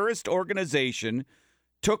 A terrorist organization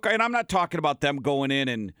took, and I'm not talking about them going in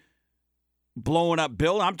and blowing up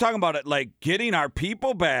buildings. I'm talking about it like getting our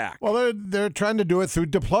people back. Well, they're trying to do it through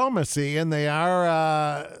diplomacy, and they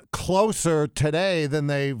are closer today than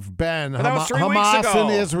they've been. That was 3 Hamas weeks ago.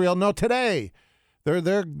 and Israel. No, today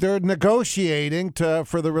they're negotiating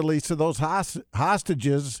for the release of those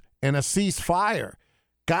hostages and a ceasefire.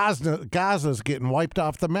 Gaza's getting wiped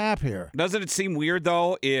off the map here. Doesn't it seem weird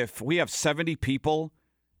though if we have 70 people?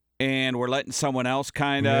 And we're letting someone else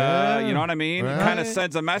kind of, you know what I mean? Right. Kind of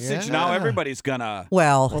sends a message. Yeah. Now everybody's going to.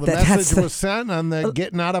 Well, the message was sent on the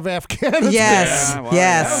getting out of Afghanistan. Yes,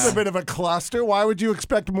 yes. That was a bit of a cluster. Why would you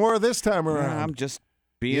expect more this time around? I'm just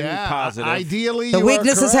being positive. Ideally, the you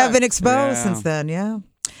weaknesses are have been exposed since then,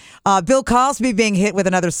 Bill Cosby being hit with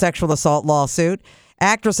another sexual assault lawsuit.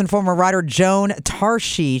 Actress and former writer Joan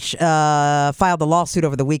Tarshish filed a lawsuit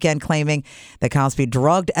over the weekend claiming that Cosby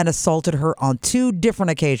drugged and assaulted her on 2 different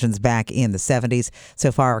occasions back in the 70s.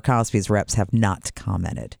 So far, Cosby's reps have not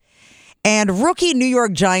commented. And rookie New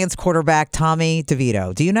York Giants quarterback Tommy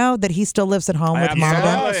DeVito. Do you know that he still lives at home with mom and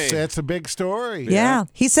dad? Yes, that's a big story. Yeah.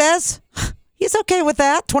 He says he's okay with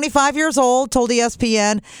that. 25 years old, told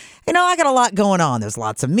ESPN, I got a lot going on. There's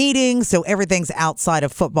lots of meetings, so everything's outside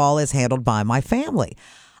of football is handled by my family.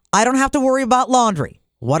 I don't have to worry about laundry.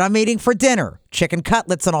 what I'm eating for dinner, chicken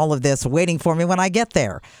cutlets and all of this waiting for me when I get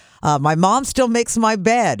there. My mom still makes my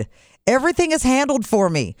bed. Everything is handled for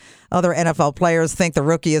me. Other NFL players think the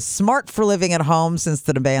rookie is smart for living at home since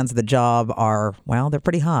the demands of the job are, well, they're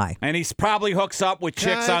pretty high. And he's probably hooks up with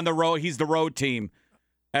chicks on the road. He's the road team.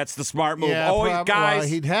 That's the smart move. Yeah, guys. Well,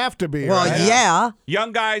 he'd have to be. Well, right? yeah.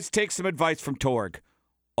 Young guys, take some advice from Torg.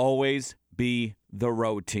 Always be the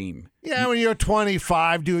road team. Yeah, when you're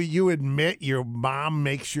 25, do you admit your mom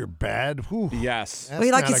makes your bed? Whew. Yes. Well,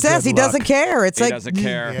 like he says, he doesn't care. It's he like, doesn't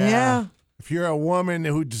care. Yeah. If you're a woman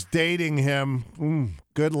who's dating him,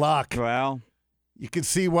 good luck. Well, you can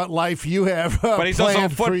see what life you have. But he's also a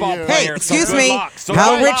planned for football you. player. Hey, excuse so good me. luck. So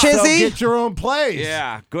How good rich luck. is he? So get your own place.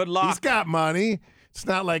 Yeah, good luck. He's got money. It's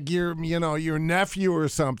not like your nephew or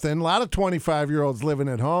something. A lot of 25-year-olds living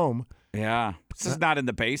at home. Yeah. This is not in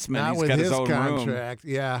the basement. Not He's with got his his own contract.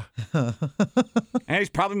 room. Yeah. And he's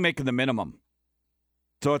probably making the minimum.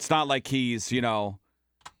 So it's not like he's, and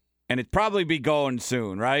it'd probably be going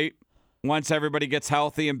soon, right? Once everybody gets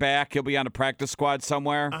healthy and back, he'll be on a practice squad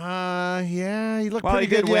somewhere. Yeah, he looked Well, pretty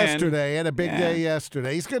he did good win. yesterday. He had a big day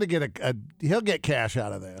yesterday. He's going to get he'll get cash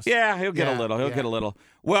out of this. Yeah, he'll get a little. He'll yeah. get a little.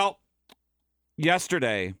 Well,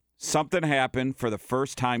 yesterday, something happened for the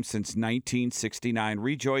first time since 1969.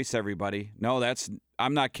 Rejoice, everybody. No,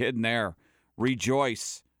 I'm not kidding there.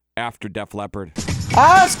 Rejoice after Def Leppard.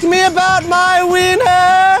 Ask me about my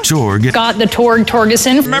winner. Torg. Got the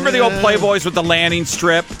Torgerson. Remember the old Playboys with the landing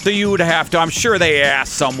strip? So you would have to, I'm sure they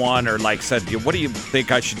asked someone or said, what do you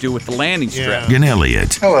think I should do with the landing strip? And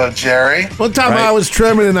Elliott. Hello, Jerry. One time Right? I was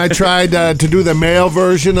trimming and I tried to do the male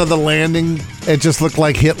version of the landing. It just looked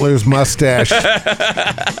like Hitler's mustache.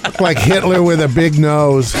 Looked like Hitler with a big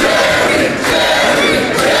nose.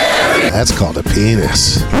 That's called a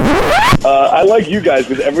penis. I like you guys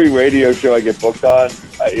because every radio show I get booked on,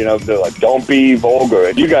 they're like, don't be vulgar.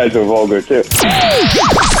 And you guys are vulgar, too.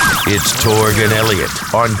 It's Torg and Elliott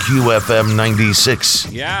on QFM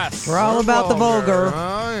 96. Yes. We're all about the vulgar.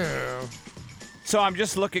 Oh, yeah. So I'm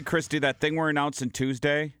just looking, Christy, that thing we're announcing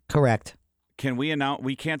Tuesday. Correct. Can we announce?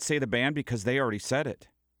 We can't say the band because they already said it.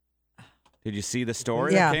 Did you see the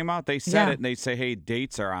story Yeah. that came out? They said it, and they say, hey,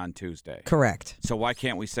 dates are on Tuesday. Correct. So why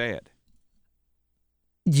can't we say it?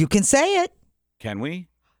 You can say it. Can we?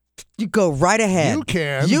 You go right ahead. You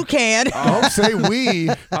can. You can. Don't say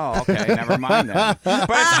we. Oh, okay. Never mind then. But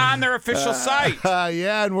it's on their official site.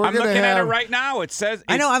 Yeah, and I'm looking at it right now. It says...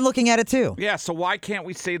 I know. I'm looking at it, too. Yeah, so why can't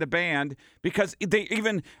we say the band? Because they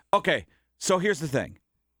even... Okay, so here's the thing.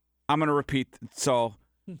 I'm going to repeat. So...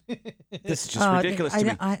 This is just ridiculous to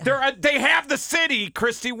me. They have the city,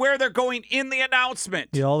 Christy, where they're going in the announcement.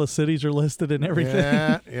 Yeah, all the cities are listed and everything.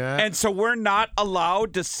 Yeah. And so we're not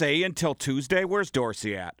allowed to say until Tuesday. Where's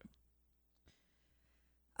Dorsey at?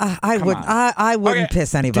 I wouldn't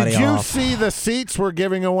piss anybody Did you off. see the seats we're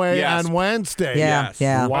giving away on Wednesday? Yeah, Yes.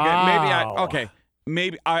 yeah. Wow.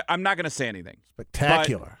 Maybe I'm not going to say anything.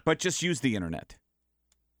 Spectacular. But just use the internet.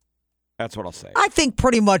 That's what I'll say. I think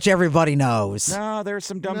pretty much everybody knows. No, there's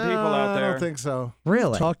some dumb people out there. I don't think so.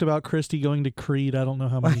 Really? Talked about Christy going to Creed I don't know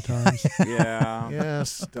how many times. Yeah.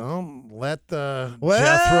 Yes, don't let the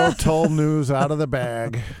Jethro Tull news out of the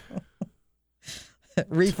bag.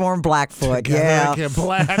 Reform Blackfoot, Together like a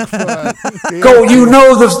Blackfoot. Go, you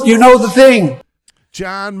know the thing.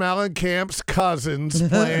 John Mellencamp's cousins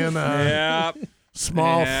playing Yep.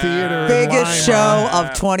 small theater. Biggest show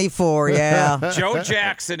of 24, yeah. Joe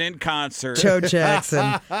Jackson in concert. Joe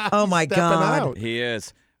Jackson. Oh, my God. out. He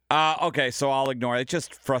is. Okay, so I'll ignore it. It's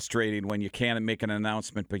just frustrating when you can't make an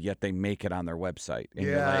announcement, but yet they make it on their website. And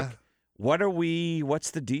you're like,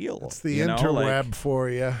 what's the deal? It's the interweb for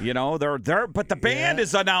you. But the band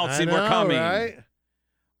is announcing we're coming. Right?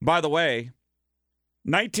 By the way,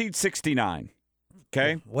 1969.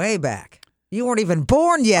 Okay? Way back. You weren't even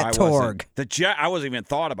born yet, I Torg. wasn't. I wasn't even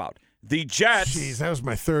thought about. The Jets. Jeez, that was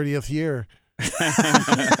my 30th year.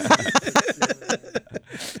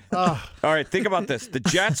 All right, think about this. The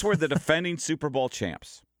Jets were the defending Super Bowl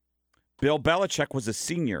champs. Bill Belichick was a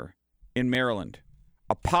senior in Maryland.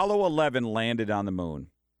 Apollo 11 landed on the moon.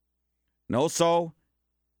 And also,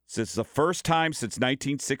 since the first time since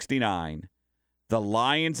 1969, the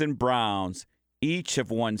Lions and Browns each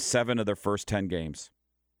have won 7 of their first 10 games.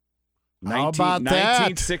 How about that?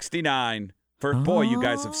 1969. Boy, you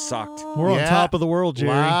guys have sucked. We're on top of the world,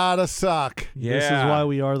 Jerry. A lot of suck. Yeah. This is why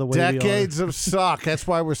we are the way Decades of suck. That's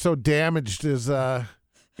why we're so damaged as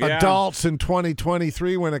adults in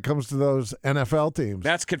 2023 when it comes to those NFL teams.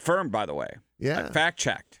 That's confirmed, by the way. Yeah. Fact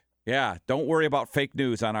checked. Yeah. Don't worry about fake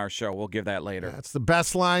news on our show. We'll give that later. That's the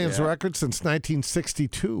best Lions record since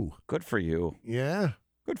 1962. Good for you. Yeah.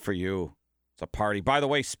 Good for you. It's a party. By the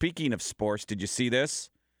way, speaking of sports, did you see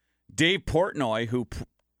this? Dave Portnoy, who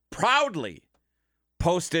proudly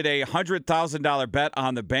posted a $100,000 bet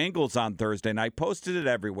on the Bengals on Thursday night, posted it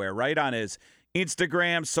everywhere, right on his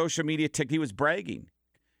Instagram, social media, TikTok. He was bragging.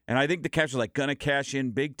 And I think the caption was like, gonna cash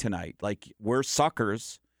in big tonight. Like, we're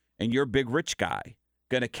suckers, and you're a big rich guy.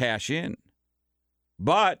 Gonna cash in.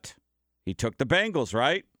 But he took the Bengals,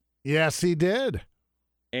 right? Yes, he did.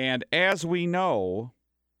 And as we know...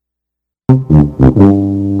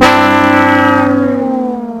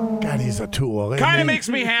 God, he's a tool. Kind of makes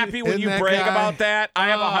me happy when you brag about that. I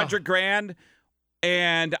have $100,000,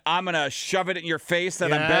 and I'm going to shove it in your face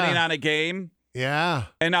that I'm betting on a game. Yeah.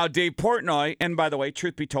 And now Dave Portnoy, and by the way,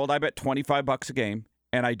 truth be told, I bet $25 a game,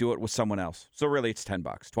 and I do it with someone else. So really it's $10,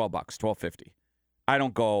 $12, $12.50. I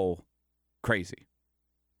don't go crazy.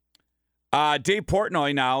 Dave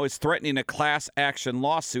Portnoy now is threatening a class action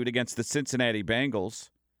lawsuit against the Cincinnati Bengals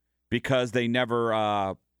because they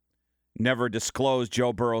never disclosed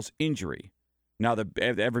Joe Burrow's injury. Now,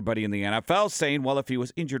 everybody in the NFL is saying, well, if he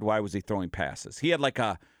was injured, why was he throwing passes? He had like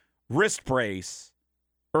a wrist brace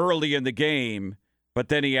early in the game, but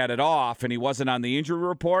then he had it off, and he wasn't on the injury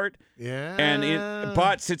report. Yeah.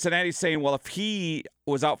 But Cincinnati's saying, well, if he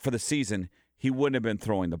was out for the season, he wouldn't have been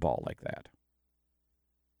throwing the ball like that.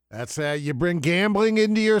 That's you bring gambling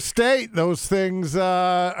into your state. Those things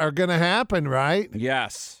are going to happen, right?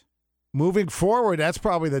 Yes. Moving forward, that's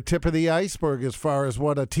probably the tip of the iceberg as far as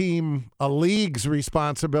what a league's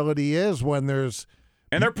responsibility is when there's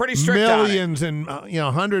and they're pretty strict millions and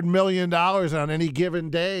 $100 million on any given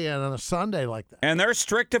day and on a Sunday like that. And they're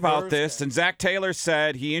strict about this. And Zach Taylor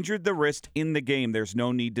said he injured the wrist in the game. There's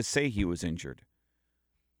no need to say he was injured.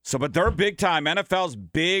 So, but they're big time. NFL's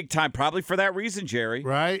big time, probably for that reason, Jerry.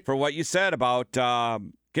 Right. For what you said about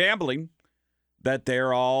gambling, that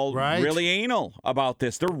they're all really anal about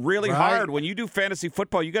this. They're really hard. When you do fantasy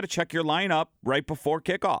football, you got to check your lineup right before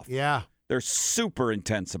kickoff. Yeah. They're super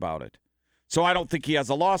intense about it. So I don't think he has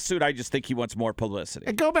a lawsuit. I just think he wants more publicity.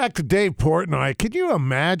 And go back to Dave Portnoy. Can you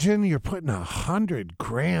imagine you're putting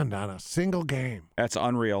 $100,000 on a single game? That's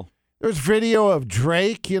unreal. There's video of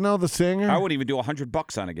Drake, the singer. I would even do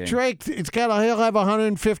 $100 on a game. Drake, he'll have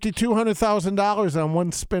 $150,000, $200,000 on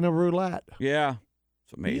one spin of roulette. Yeah,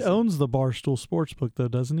 it's amazing. He owns the Barstool Sportsbook, though,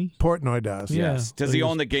 doesn't he? Portnoy does. Yes. Does he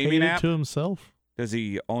own the gaming app? To himself. Does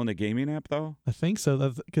he own the gaming app though? I think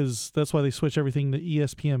so. Because that's why they switch everything to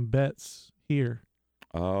ESPN Bets here.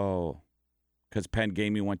 Oh, because Penn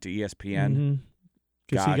Gaming went to ESPN.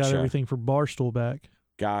 Because he got everything for Barstool back.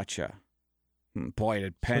 Gotcha. Boy,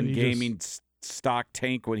 did Penn Gaming stock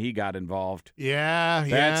tank when he got involved. Yeah,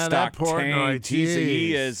 that stock Portnoy, tanked.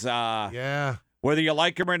 He is. Whether you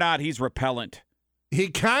like him or not, he's repellent. He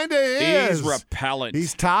kind of is. He's repellent.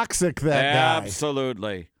 He's toxic. That guy.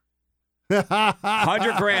 Absolutely.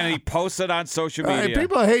 $100,000. And he posted on social media. Right,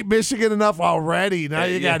 people hate Michigan enough already. Now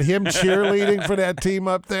you got him cheerleading for that team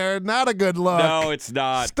up there. Not a good look. No, it's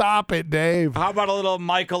not. Stop it, Dave. How about a little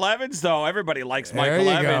Michael Evans, though? Everybody likes Michael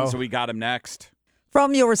Evans, so we got him next.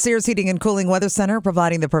 From your Sears Heating and Cooling Weather Center,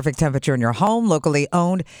 providing the perfect temperature in your home, locally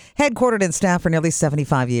owned, headquartered and staffed for nearly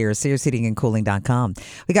 75 years. SearsHeatingandCooling.com.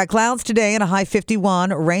 We got clouds today and a high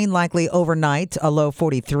 51, rain likely overnight, a low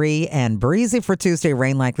 43, and breezy for Tuesday,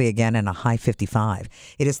 rain likely again, and a high 55.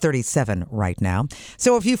 It is 37 right now.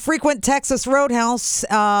 So if you frequent Texas Roadhouse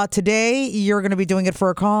today, you're going to be doing it for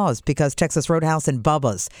a cause because Texas Roadhouse and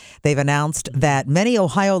Bubba's, they've announced that many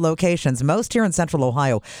Ohio locations, most here in Central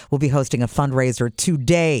Ohio, will be hosting a fundraiser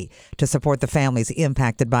today to support the families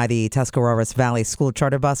impacted by the Tuscarawas Valley school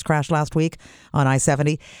charter bus crash last week on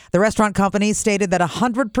I-70. The restaurant company stated that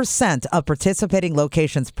 100% of participating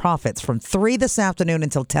locations' profits from 3 this afternoon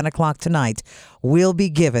until 10 o'clock tonight will be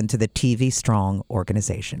given to the TV Strong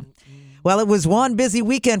organization. Well, it was one busy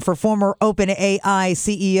weekend for former OpenAI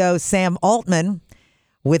CEO Sam Altman,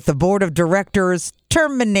 with the board of directors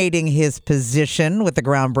terminating his position with the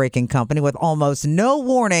groundbreaking company with almost no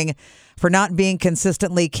warning for not being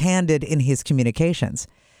consistently candid in his communications.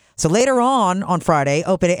 So later on Friday,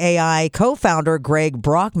 OpenAI co-founder Greg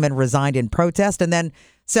Brockman resigned in protest, and then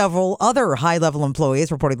several other high-level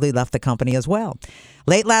employees reportedly left the company as well.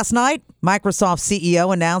 Late last night, Microsoft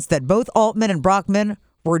CEO announced that both Altman and Brockman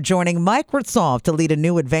were joining Microsoft to lead a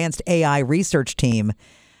new advanced AI research team.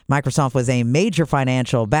 Microsoft was a major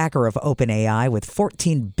financial backer of OpenAI with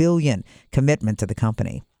 $14 billion commitment to the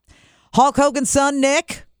company. Hulk Hogan's son,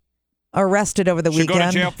 Nick, arrested over the weekend. Should go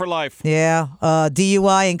to jail for life. Yeah.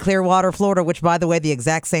 DUI in Clearwater, Florida, which, by the way, the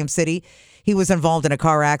exact same city. He was involved in a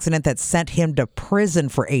car accident that sent him to prison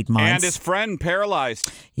for 8 months. And his friend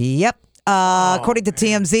paralyzed. Yep. According to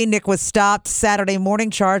TMZ, Nick was stopped Saturday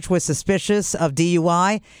morning charged with suspicious of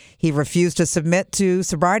DUI. He refused to submit to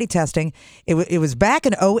sobriety testing. It was back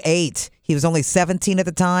in 2008. He was only 17 at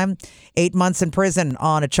the time. 8 months in prison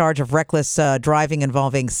on a charge of reckless driving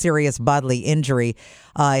involving serious bodily injury.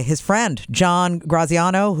 His friend, John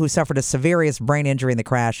Graziano, who suffered a serious brain injury in the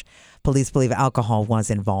crash, police believe alcohol was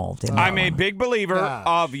involved. I'm a big believer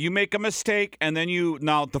of you make a mistake and then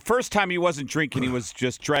now the first time he wasn't drinking, he was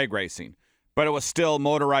just drag racing, but it was still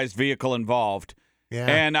motorized vehicle involved. Yeah.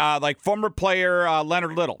 And like former player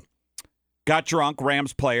Leonard Little got drunk,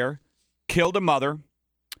 Rams player, killed a mother.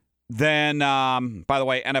 Then, by the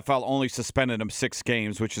way, NFL only suspended him 6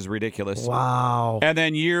 games, which is ridiculous. Wow. And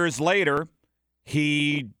then years later,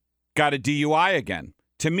 he got a DUI again.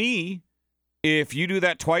 To me, if you do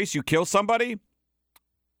that twice, you kill somebody,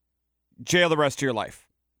 jail the rest of your life.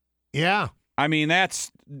 Yeah. I mean, that's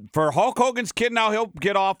for Hulk Hogan's kid. Now he'll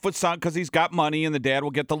get off with something because he's got money and the dad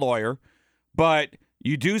will get the lawyer. But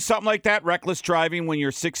you do something like that, reckless driving when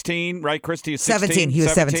you're 16, right, Christy? 17. He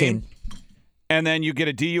was 17. And then you get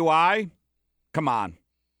a DUI. Come on.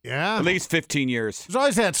 Yeah. At least 15 years. There's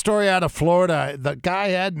always that story out of Florida. The guy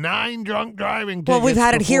had 9 drunk driving tickets. Well, we've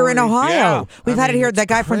had it here in Ohio. Yeah. We've had it here. That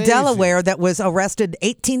guy crazy. from Delaware that was arrested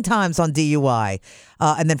 18 times on DUI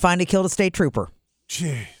and then finally killed a state trooper.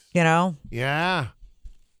 Jeez. You know? Yeah.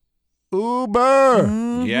 Uber.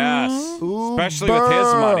 Mm-hmm. Yes. Especially with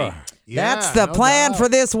his money. Yeah, that's the plan for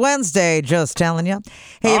this Wednesday, just telling you.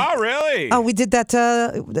 Hey, really? Oh, we did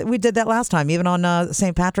that last time, even on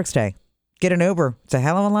St. Patrick's Day. Get an Uber. It's a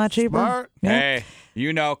hell of a lot cheaper. Smart. Yeah. Hey,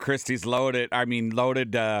 you know Christy's loaded. I mean,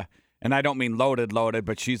 loaded, and I don't mean loaded,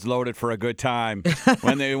 but she's loaded for a good time.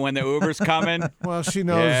 when the Uber's coming. Well, she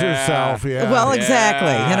knows herself, yeah. Well,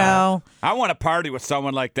 exactly, you know. I want to party with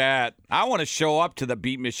someone like that. I want to show up to the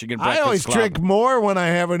Beat Michigan Breakfast I always Club. drink more when I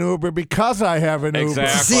have an Uber because I have an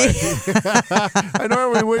Exactly. Uber. I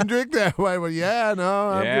normally wouldn't drink that way, but Yeah, I'm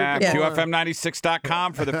drinking more.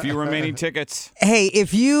 QFM96.com for the few remaining tickets. Hey,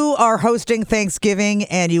 if you are hosting Thanksgiving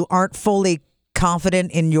and you aren't fully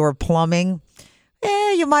confident in your plumbing,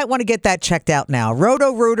 you might want to get that checked out now.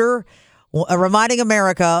 Roto-Rooter, reminding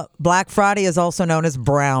America, Black Friday is also known as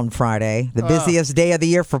Brown Friday, the busiest day of the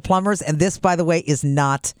year for plumbers. And this, by the way, is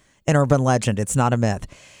not an urban legend. It's not a myth.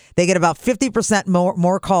 They get about 50%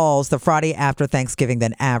 more calls the Friday after Thanksgiving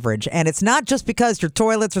than average. And it's not just because your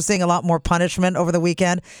toilets are seeing a lot more punishment over the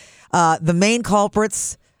weekend. The main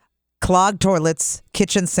culprits, clogged toilets,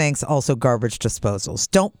 kitchen sinks, also garbage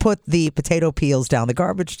disposals. Don't put the potato peels down the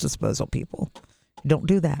garbage disposal, people. Don't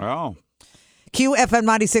do that. Oh.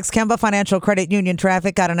 QFM96 Kemba Financial Credit Union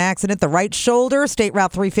traffic got an accident. The right shoulder, State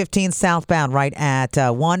Route 315 southbound, right at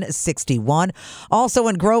 161. Also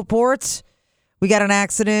in Groveport, we got an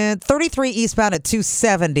accident. 33 eastbound at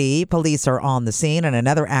 270. Police are on the scene. And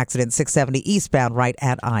another accident, 670 eastbound, right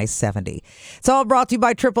at I-70. It's all brought to you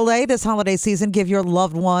by AAA. This holiday season, give your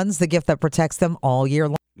loved ones the gift that protects them all year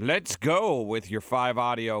long. Let's go with your 5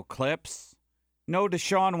 audio clips. No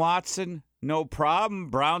Deshaun Watson. No problem.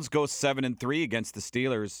 Browns go 7-3 against the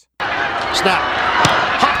Steelers. Snap.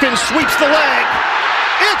 Hopkins sweeps the leg.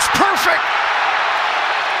 It's perfect.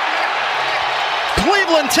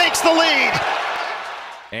 Cleveland takes the lead.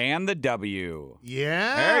 And the W.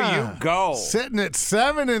 Yeah. There you go. Sitting at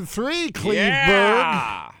 7-3, Cleveland.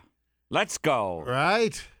 Yeah. Let's go.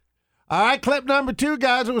 Right. All right, clip number 2,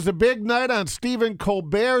 guys. It was a big night on Stephen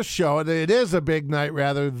Colbert's show. And it is a big night,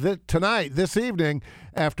 rather, tonight, this evening,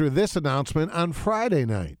 after this announcement on Friday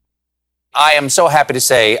night. I am so happy to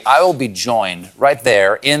say I will be joined right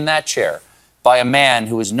there in that chair by a man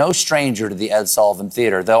who is no stranger to the Ed Sullivan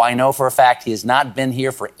Theater, though I know for a fact he has not been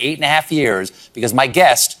here for 8.5 years, because my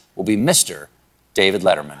guest will be Mr. David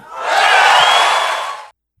Letterman.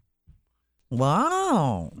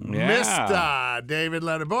 Wow. Mr. David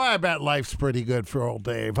Letterman. Boy, I bet life's pretty good for old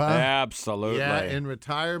Dave, huh? Absolutely. Yeah, in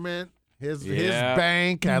retirement, his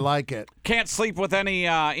bank, I like it. Can't sleep with any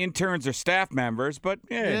interns or staff members, but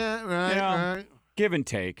right. Give and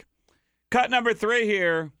take. Cut number 3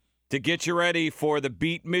 here to get you ready for the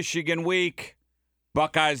Beat Michigan week.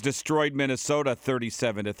 Buckeyes destroyed Minnesota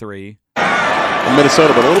 37-3.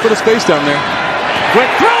 Minnesota, but a little bit of space down there.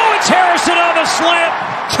 Quick throw, it's Harrison on the slant.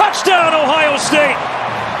 Touchdown, Ohio State.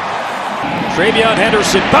 Travion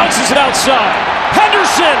Henderson bounces it outside.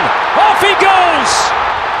 Henderson, off he goes.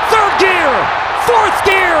 3rd gear, 4th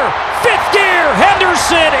gear, 5th gear.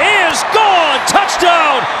 Henderson is gone.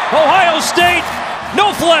 Touchdown, Ohio State.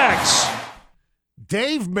 No flags.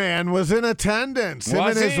 Dave Man was in attendance. Him and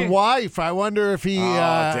Was his he? wife. I wonder if he.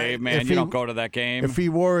 Dave Man, if you he- don't go to that game. If he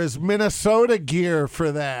wore his Minnesota gear for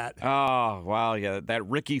that. Oh, wow, yeah, that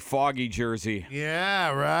Ricky Foggy jersey.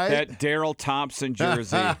 Yeah, right. That Daryl Thompson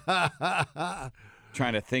jersey.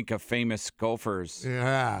 Trying to think of famous Gophers.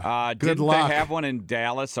 Yeah. Good Didn't luck. they have one in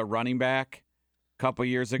Dallas, a running back, a couple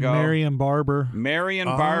years ago? Marion Barber. Marion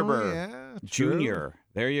Oh, Barber yeah, Jr.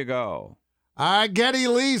 There you go. Geddy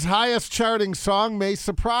Lee's highest charting song may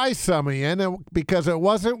surprise some of you because it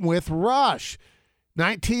wasn't with Rush.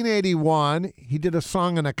 1981, he did a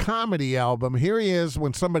song on a comedy album. Here he is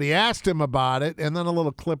when somebody asked him about it, and then a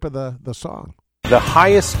little clip of the song. The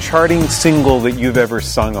highest charting single that you've ever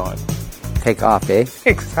sung on. Take off, eh?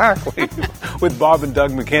 Exactly. With Bob and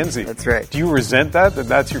Doug McKenzie. That's right. Do you resent that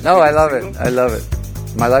that's your No, I favorite love single? it. I love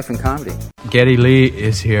it. My life in comedy. Geddy Lee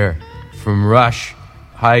is here from Rush.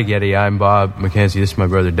 Hi, Geddy. I'm Bob McKenzie. This is my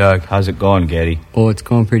brother Doug. How's it going, Geddy? Oh, it's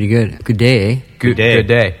going pretty good. Good day, eh? Good day. Good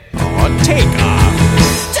day. Take off.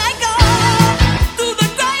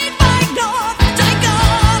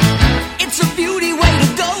 It's a beauty way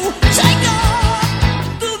to go. Take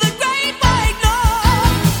off through the great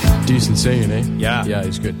white north. Decent saying, eh? Yeah. Yeah,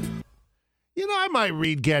 he's good. You know, I might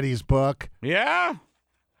read Geddy's book. Yeah?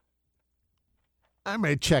 I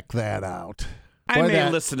may check that out. I Boy, may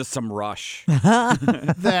listen to some Rush.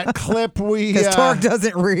 That clip we... Because Torg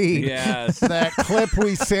doesn't read. Yes. That clip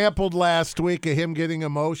we sampled last week of him getting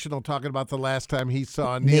emotional talking about the last time he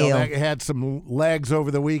saw Neil. Neil. That had some legs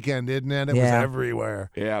over the weekend, didn't it? It was Yeah.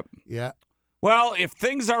 everywhere. Yep. Yeah. Well, if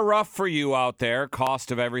things are rough for you out there,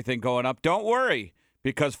 cost of everything going up, don't worry,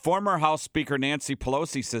 because former House Speaker Nancy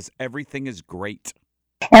Pelosi says everything is great.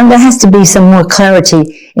 And there has to be some more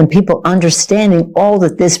clarity in people understanding all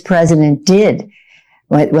that this president did,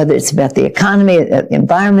 whether it's about the economy, the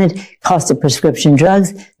environment, cost of prescription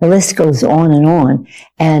drugs, the list goes on.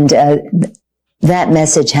 And that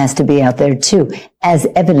message has to be out there, too, as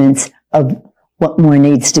evidence of what more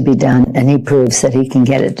needs to be done. And he proves that he can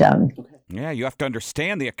get it done. Yeah, you have to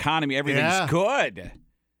understand the economy. Everything's good.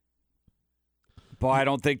 Boy, I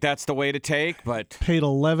don't think that's the way to take, but... Paid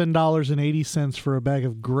 $11.80 for a bag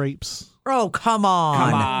of grapes. Oh, come on.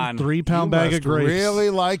 Come on. 3-pound bag of grapes.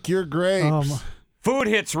 Really like your grapes. Food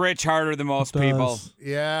hits rich harder than most people.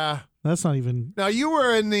 Yeah. That's not even... Now,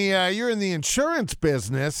 you're in the insurance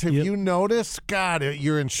business. Have you noticed? God,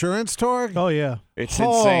 your insurance, Torg? Oh, yeah. It's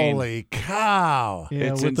insane. Holy cow.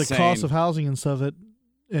 Yeah, It's with insane. the cost of housing and stuff,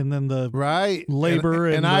 and then the labor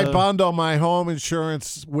and and I the- bundle my home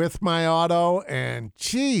insurance with my auto, and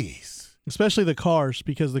geez. Especially the cars,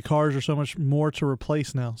 because the cars are so much more to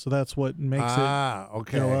replace now. So that's what makes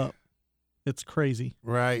it go up. It's crazy.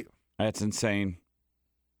 Right. That's insane.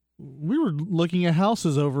 We were looking at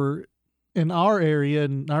houses over in our area,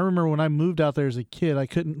 and I remember when I moved out there as a kid, I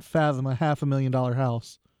couldn't fathom a $500,000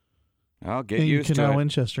 house. I'll get in used to Canal it.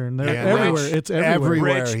 Winchester, and they're everywhere. It's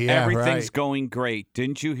everywhere. Rich, everything's going great.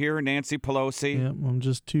 Didn't you hear Nancy Pelosi? Yeah, I'm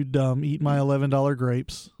just too dumb. Eat my $11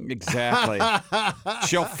 grapes. Exactly.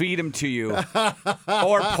 She'll feed them to you.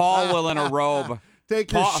 Or Paul will in a robe.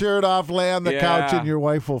 Take your shirt off, lay on the couch, Yeah. and your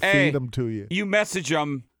wife will Hey, feed them to you. You message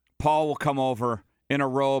them, Paul will come over in a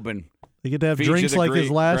robe and They get to have feed you drinks the like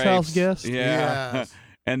his last grapes. house guest. Yeah. Yes.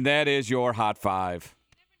 And that is your Hot Five.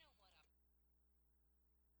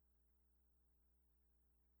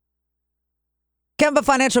 Kemba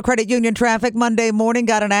Financial Credit Union traffic Monday morning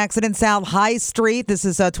got an accident South High Street. This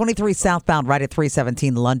is 23 southbound right at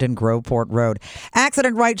 317 London Groveport Road.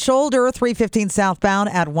 Accident right shoulder 315 southbound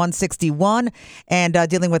at 161 and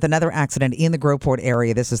dealing with another accident in the Groveport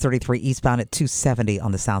area. This is 33 eastbound at 270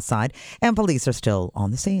 on the south side and police are still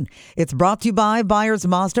on the scene. It's brought to you by Buyers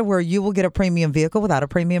Mazda, where you will get a premium vehicle without a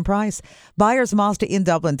premium price. Buyers Mazda in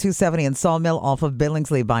Dublin, 270 in Sawmill off of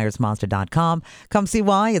Billingsley, buyersmazda.com. Come see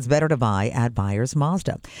why it's better to buy at Buyers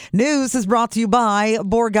Mazda. News is brought to you by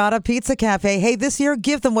Borgata Pizza Cafe. Hey, this year,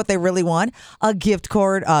 give them what they really want. A gift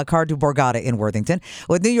card to Borgata in Worthington.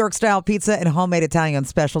 With New York-style pizza and homemade Italian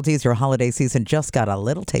specialties, your holiday season just got a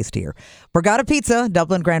little tastier. Borgata Pizza,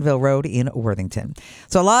 Dublin Granville Road in Worthington.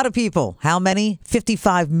 So a lot of people, how many?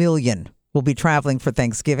 55 million will be traveling for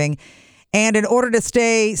Thanksgiving. And in order to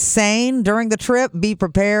stay sane during the trip, be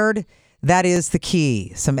prepared. That is the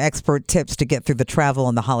key. Some expert tips to get through the travel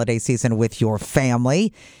and the holiday season with your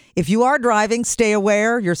family. If you are driving, stay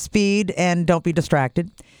aware, your speed, and don't be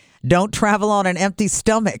distracted. Don't travel on an empty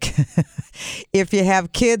stomach. If you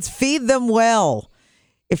have kids, feed them well.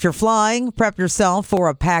 If you're flying, prep yourself for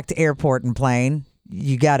a packed airport and plane.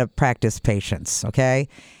 You got to practice patience, okay?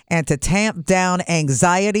 And to tamp down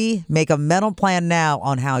anxiety, make a mental plan now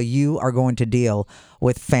on how you are going to deal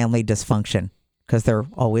with family dysfunction. because there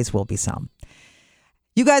always will be some.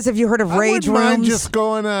 You guys, have you heard of rage rooms?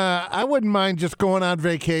 I wouldn't mind just going on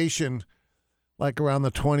vacation, like around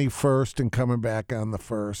the 21st and coming back on the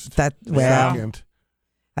 1st. Second.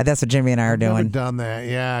 That's what Jimmy and I are doing. Never done that,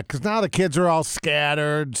 yeah. Because now the kids are all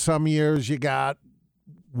scattered. Some years you got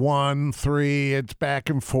 1, 3. It's back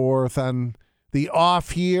and forth. On the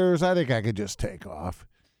off years, I think I could just take off.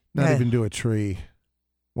 Not even do a tree.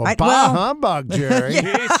 Well, humbug, Jerry.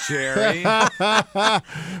 Jeez, Jerry.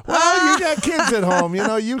 Well, you got kids at home.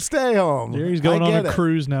 You stay home. Jerry's going on a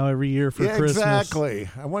cruise now every year for Christmas. Exactly.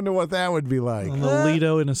 I wonder what that would be like. On the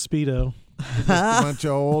Lido in a Speedo. Just a bunch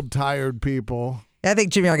of old, tired people. I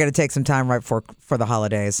think Jimmy and I are going to take some time right for the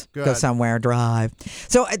holidays. Good. Go somewhere, drive.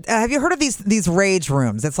 So have you heard of these rage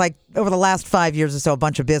rooms? It's like over the last 5 years or so, a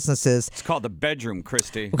bunch of businesses. It's called the bedroom,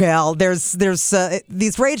 Christy. Well, there's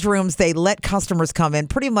these rage rooms. They let customers come in,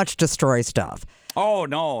 pretty much destroy stuff. Oh,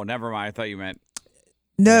 no, never mind. I thought you meant.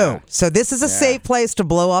 No. Yeah. So this is a safe place to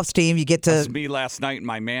blow off steam. You get to. That's me last night in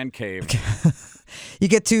my man cave. You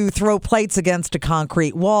get to throw plates against a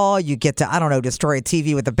concrete wall. You get to, destroy a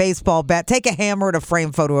TV with a baseball bat. Take a hammer to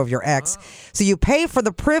frame photo of your ex. So you pay for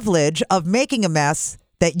the privilege of making a mess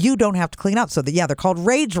that you don't have to clean up. So they're called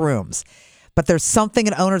rage rooms. But there's something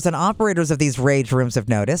that owners and operators of these rage rooms have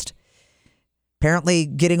noticed. Apparently,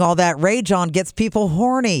 getting all that rage on gets people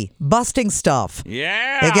horny, busting stuff.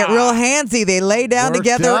 Yeah. They get real handsy. They lay down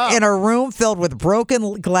together in a room filled with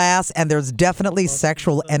broken glass, and there's definitely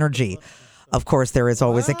sexual energy. Of course, there is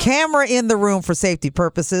always a camera in the room for safety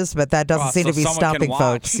purposes, but that doesn't seem to be stopping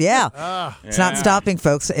folks. Yeah. It's not stopping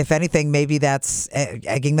folks. If anything, maybe that's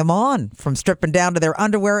egging them on from stripping down to their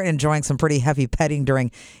underwear and enjoying some pretty heavy petting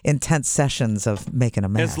during intense sessions of making a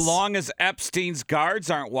mess. As long as Epstein's guards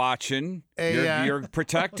aren't watching, you're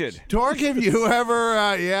protected. Torg, have you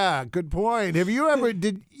ever, good point. Have you ever,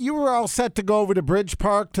 you were all set to go over to Bridge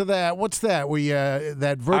Park to that, what's that,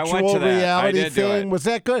 that virtual reality thing? Was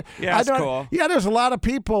that good? Yeah, it's cool. Yeah, there's a lot of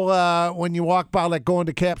people when you walk by, like going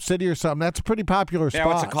to Cap City or something. That's a pretty popular spot.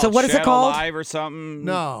 What's it called? So what is it called? Live or something?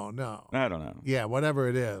 No. I don't know. Yeah, whatever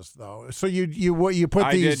it is, though. So you put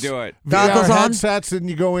I these did do it. VR headsets and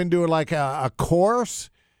you go into like a course?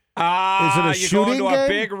 Is it a shooting you go into game? a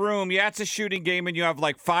big room. Yeah, it's a shooting game, and you have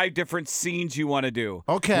like 5 different scenes you want to do.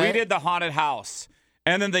 Okay. We did the haunted house,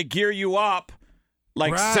 and then they gear you up,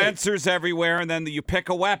 like sensors everywhere, and then you pick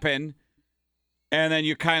a weapon, and then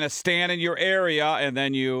you kind of stand in your area, and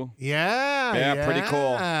then you... Yeah, pretty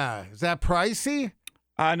cool. Is that pricey?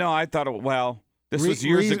 No, I thought this was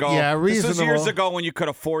years ago. Yeah, reasonable. This was years ago when you could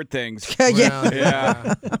afford things.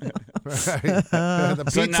 Yeah. Right.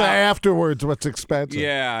 The pizza afterwards, what's expensive.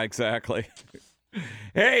 Yeah, exactly.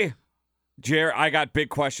 Hey, Jer, I got big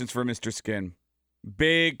questions for Mr. Skin.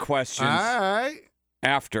 Big questions. All right.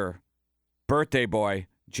 After birthday boy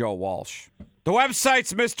Joe Walsh. The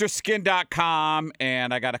website's MrSkin.com,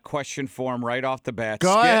 and I got a question for him right off the bat.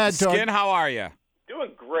 Go ahead, Skin, how are you?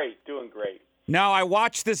 Doing great. Now, I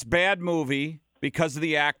watched this bad movie because of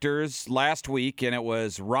the actors last week, and it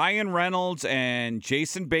was Ryan Reynolds and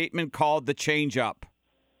Jason Bateman called The Change Up.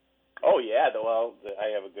 Oh, yeah. Well, I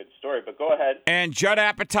have a good story, but go ahead. And Judd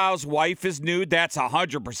Apatow's wife is nude. That's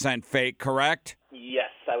 100% fake, correct? Yes.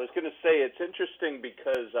 I was going to say it's interesting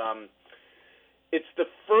because it's the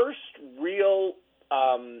first real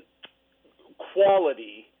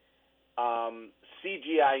quality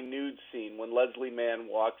CGI nude scene when Leslie Mann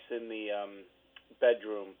walks in the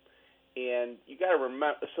bedroom. And you got to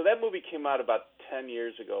remember, so that movie came out about 10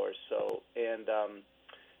 years ago or so, and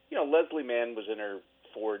Leslie Mann was in her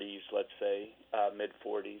 40s, let's say,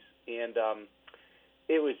 mid-40s, and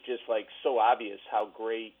it was just like so obvious how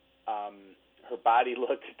great her body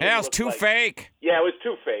looked. Yeah, it was too fake. Yeah, it was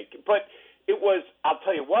too fake, but it was. I'll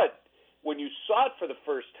tell you what. When you saw it for the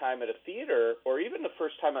first time at a theater, or even the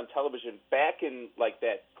first time on television, back in like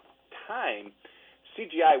that time,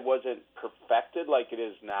 CGI wasn't perfected like it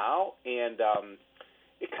is now, and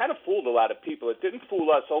it kind of fooled a lot of people. It didn't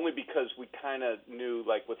fool us only because we kind of knew,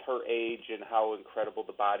 like with her age and how incredible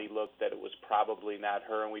the body looked, that it was probably not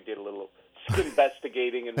her, and we did a little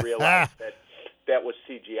investigating and realized that was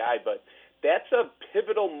CGI. But that's a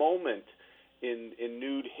pivotal moment in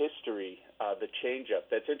nude history, the change-up.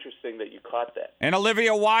 That's interesting that you caught that. And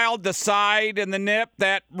Olivia Wilde, the side and the nip,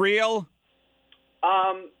 that real?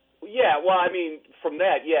 Yeah, well, I mean, from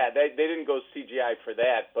that, they didn't go CGI for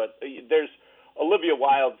that, but there's Olivia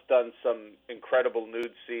Wilde's done some incredible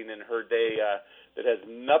nude scene in her day that has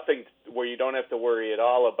nothing where you don't have to worry at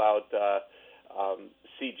all about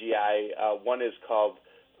CGI. One is called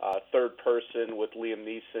Third Person with Liam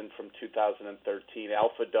Neeson from 2013,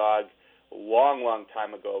 Alpha Dog long, long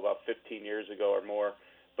time ago, about 15 years ago or more.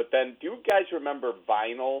 But then, do you guys remember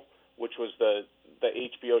Vinyl, which was the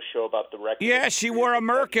HBO show about the record? Yeah, she wore a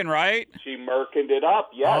merkin, right? She merkined it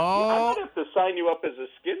up. Yes, Oh. I might have to sign you up as a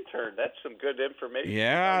skin turn. That's some good information.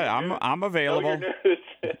 Yeah, I'm available.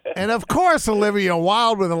 And of course, Olivia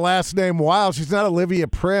Wilde with the last name Wilde. She's not Olivia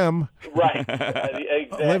Prim. Right. Exactly.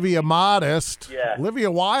 Olivia Modest. Yeah.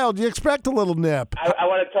 Olivia Wilde, you expect a little nip. I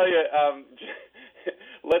want to tell you,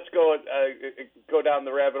 let's go down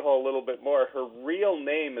the rabbit hole a little bit more. Her real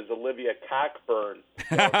name is Olivia Cockburn.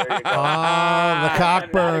 So there you go. The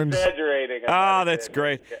Cockburns. I'm not exaggerating. That's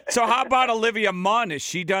great. So how about Olivia Munn? Has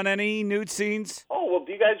she done any nude scenes? Oh, well,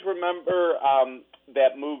 do you guys remember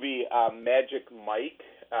that movie Magic Mike?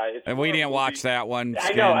 And we didn't watch that one.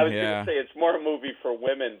 I know. I was going to say it's more a movie for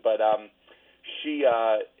women, but she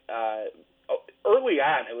early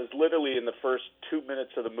on, it was literally in the first 2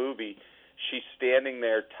 minutes of the movie, she's standing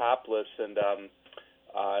there topless, and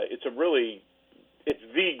it's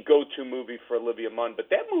the go-to movie for Olivia Munn. But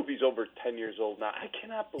that movie's over 10 years old now. I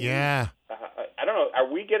cannot believe. Yeah. I don't know.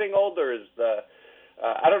 Are we getting old, or is the?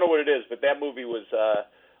 I don't know what it is, but that movie was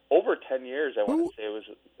over 10 years. I want to say it was.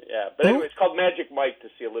 Yeah, but anyway, it's called Magic Mike to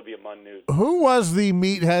see Olivia Munn nude. Who was the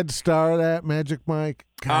meathead star of that Magic Mike?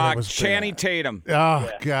 God, it was Channing Tatum. Oh,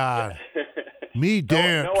 God. Me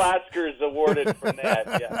damn. No Oscars awarded from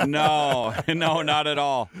that. Yeah. No, not at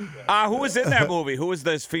all. Who was in that movie? Who was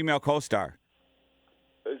this female co-star?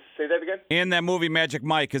 Say that again? In that movie, Magic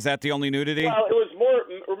Mike, is that the only nudity? Well, it was more,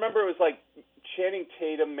 remember, it was like Channing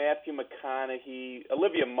Tatum, Matthew McConaughey.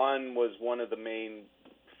 Olivia Munn was one of the main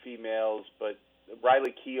females, but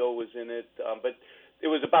Riley Keough was in it. But it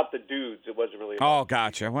was about the dudes. It wasn't really about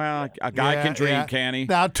gotcha. Well, a guy can dream, can he?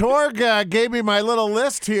 Now, Torg gave me my little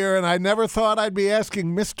list here, and I never thought I'd be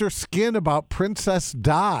asking Mr. Skin about Princess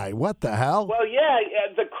Di. What the hell? Well, yeah,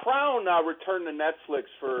 The Crown returned to Netflix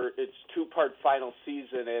for its two-part final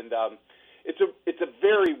season, and it's a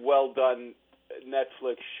very well-done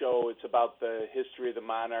Netflix show. It's about the history of the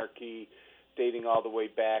monarchy, dating all the way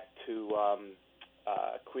back to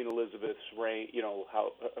Queen Elizabeth's reign. You know,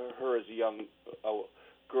 how her as a young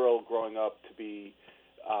girl growing up to be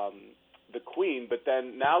the queen. But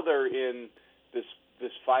then now they're in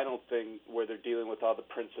this final thing where they're dealing with all the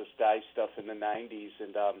Princess Di stuff in the 90s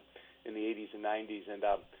and in the 80s and 90s. And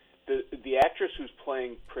the actress who's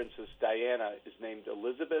playing Princess Diana is named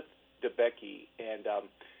Elizabeth Debicki, and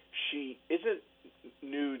she isn't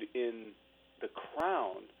nude in The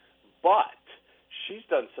Crown, but she's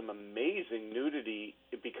done some amazing nudity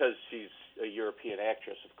because she's a European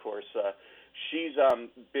actress, of course. She's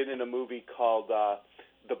been in a movie called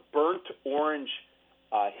The Burnt Orange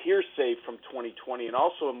Hearsay from 2020, and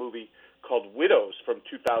also a movie called Widows from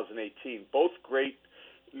 2018. Both great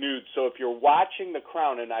nudes. So if you're watching The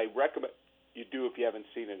Crown, and I recommend you do if you haven't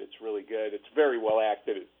seen it, it's really good. It's very well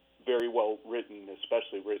acted, very well written,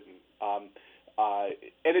 especially written.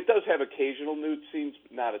 And it does have occasional nude scenes,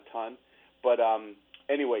 not a ton. But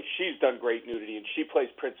anyway, she's done great nudity, and she plays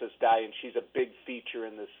Princess Di, and she's a big feature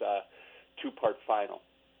in this two-part final.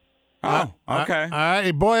 Oh, okay. All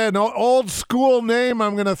right, boy, an old school name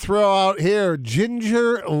I'm going to throw out here,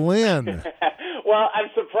 Ginger Lynn. Well, I'm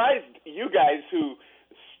surprised you guys who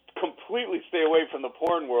completely stay away from the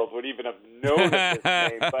porn world would even have known of this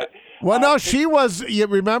name. But, well, no, she was, you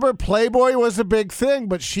remember, Playboy was a big thing,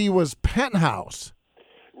 but she was Penthouse.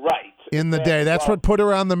 Right. In the day. That's what put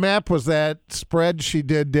her on the map, was that spread she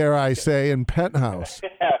did, dare I say, in Penthouse.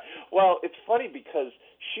 Yeah. Well, it's funny because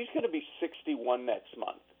she's going to be 61 next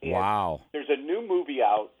month. And wow. There's a new movie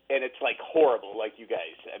out, and it's like horrible, like you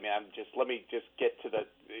guys. I mean, let me just get to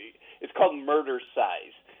it's called Murder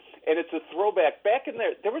Size. And it's a throwback. Back in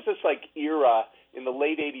there was this like era in the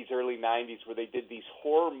late 80s, early 90s where they did these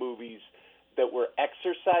horror movies that were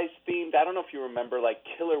exercise themed. I don't know if you remember, like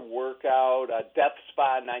Killer Workout, Death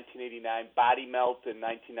Spa in 1989, Body Melt in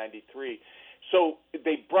 1993. So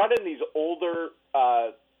they brought in these older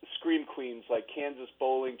scream queens like Kansas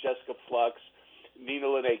Bowling, Jessica Flux, Nina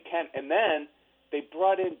Lene Kent, and then they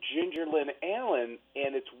brought in Ginger Lynn Allen,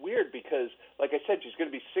 and it's weird because, like I said, she's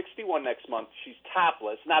going to be 61 next month. She's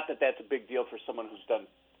topless. Not that that's a big deal for someone who's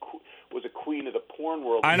was a queen of the porn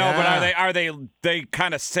world. I know, but are they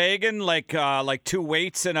kind of sagging like two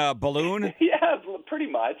weights in a balloon? Yeah,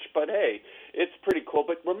 pretty much. But hey, it's pretty cool.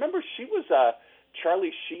 But remember, she was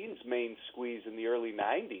Charlie Sheen's main squeeze in the early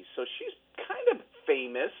 90s, so she's kind of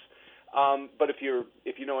famous. But if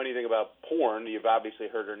you know anything about porn, you've obviously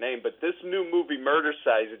heard her name. But this new movie, Murder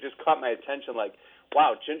Size, it just caught my attention. Like,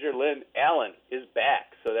 wow, Ginger Lynn Allen is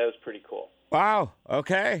back. So that was pretty cool. Wow.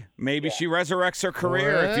 Okay. Maybe she resurrects her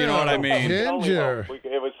career, if you know what I mean. Ginger.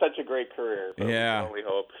 It was such a great career. But Yeah. we can only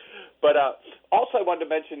hope. But also, I wanted to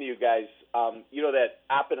mention to you guys, that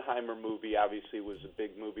Oppenheimer movie obviously was a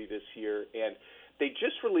big movie this year, and they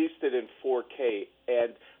just released it in 4K.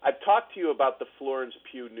 And I've talked to you about the Florence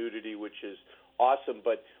Pugh nudity, which is awesome.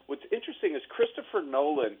 But what's interesting is Christopher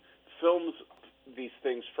Nolan films these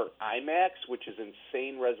things for IMAX, which is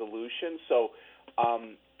insane resolution. So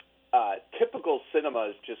typical cinema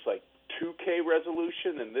is just like 2K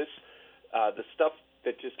resolution, and this the stuff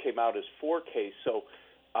that just came out is 4K. So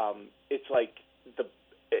it's like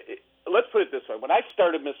let's put it this way: when I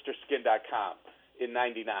started MrSkin.com in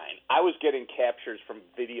 '99, I was getting captures from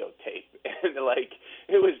videotape, and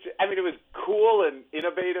it was cool and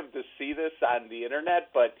innovative to see this on the internet,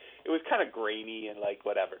 but it was kind of grainy and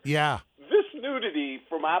whatever. Yeah. This nudity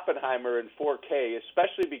from Oppenheimer in 4K,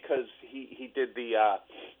 especially because he did the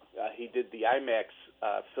IMAX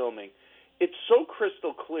filming, it's so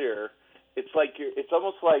crystal clear. It's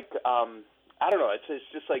almost like I don't know.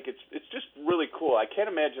 It's just really cool. I can't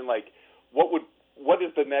imagine what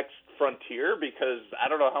is the next frontier, because I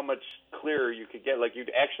don't know how much clearer you could get.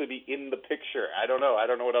 You'd actually be in the picture. I don't know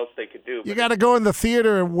what else they could do. You got to go in the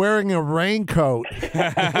theater wearing a raincoat.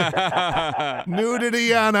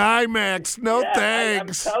 Nudity on IMAX. No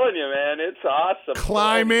thanks. I'm telling you, man, it's awesome.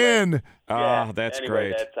 Climb in. Oh, that's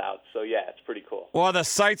great. That's out. So yeah, it's pretty cool. Well, the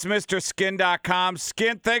site's MrSkin.com.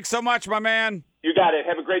 Skin, thanks so much, my man. You got it.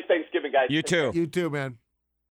 Have a great Thanksgiving, guys. You too. You too, man.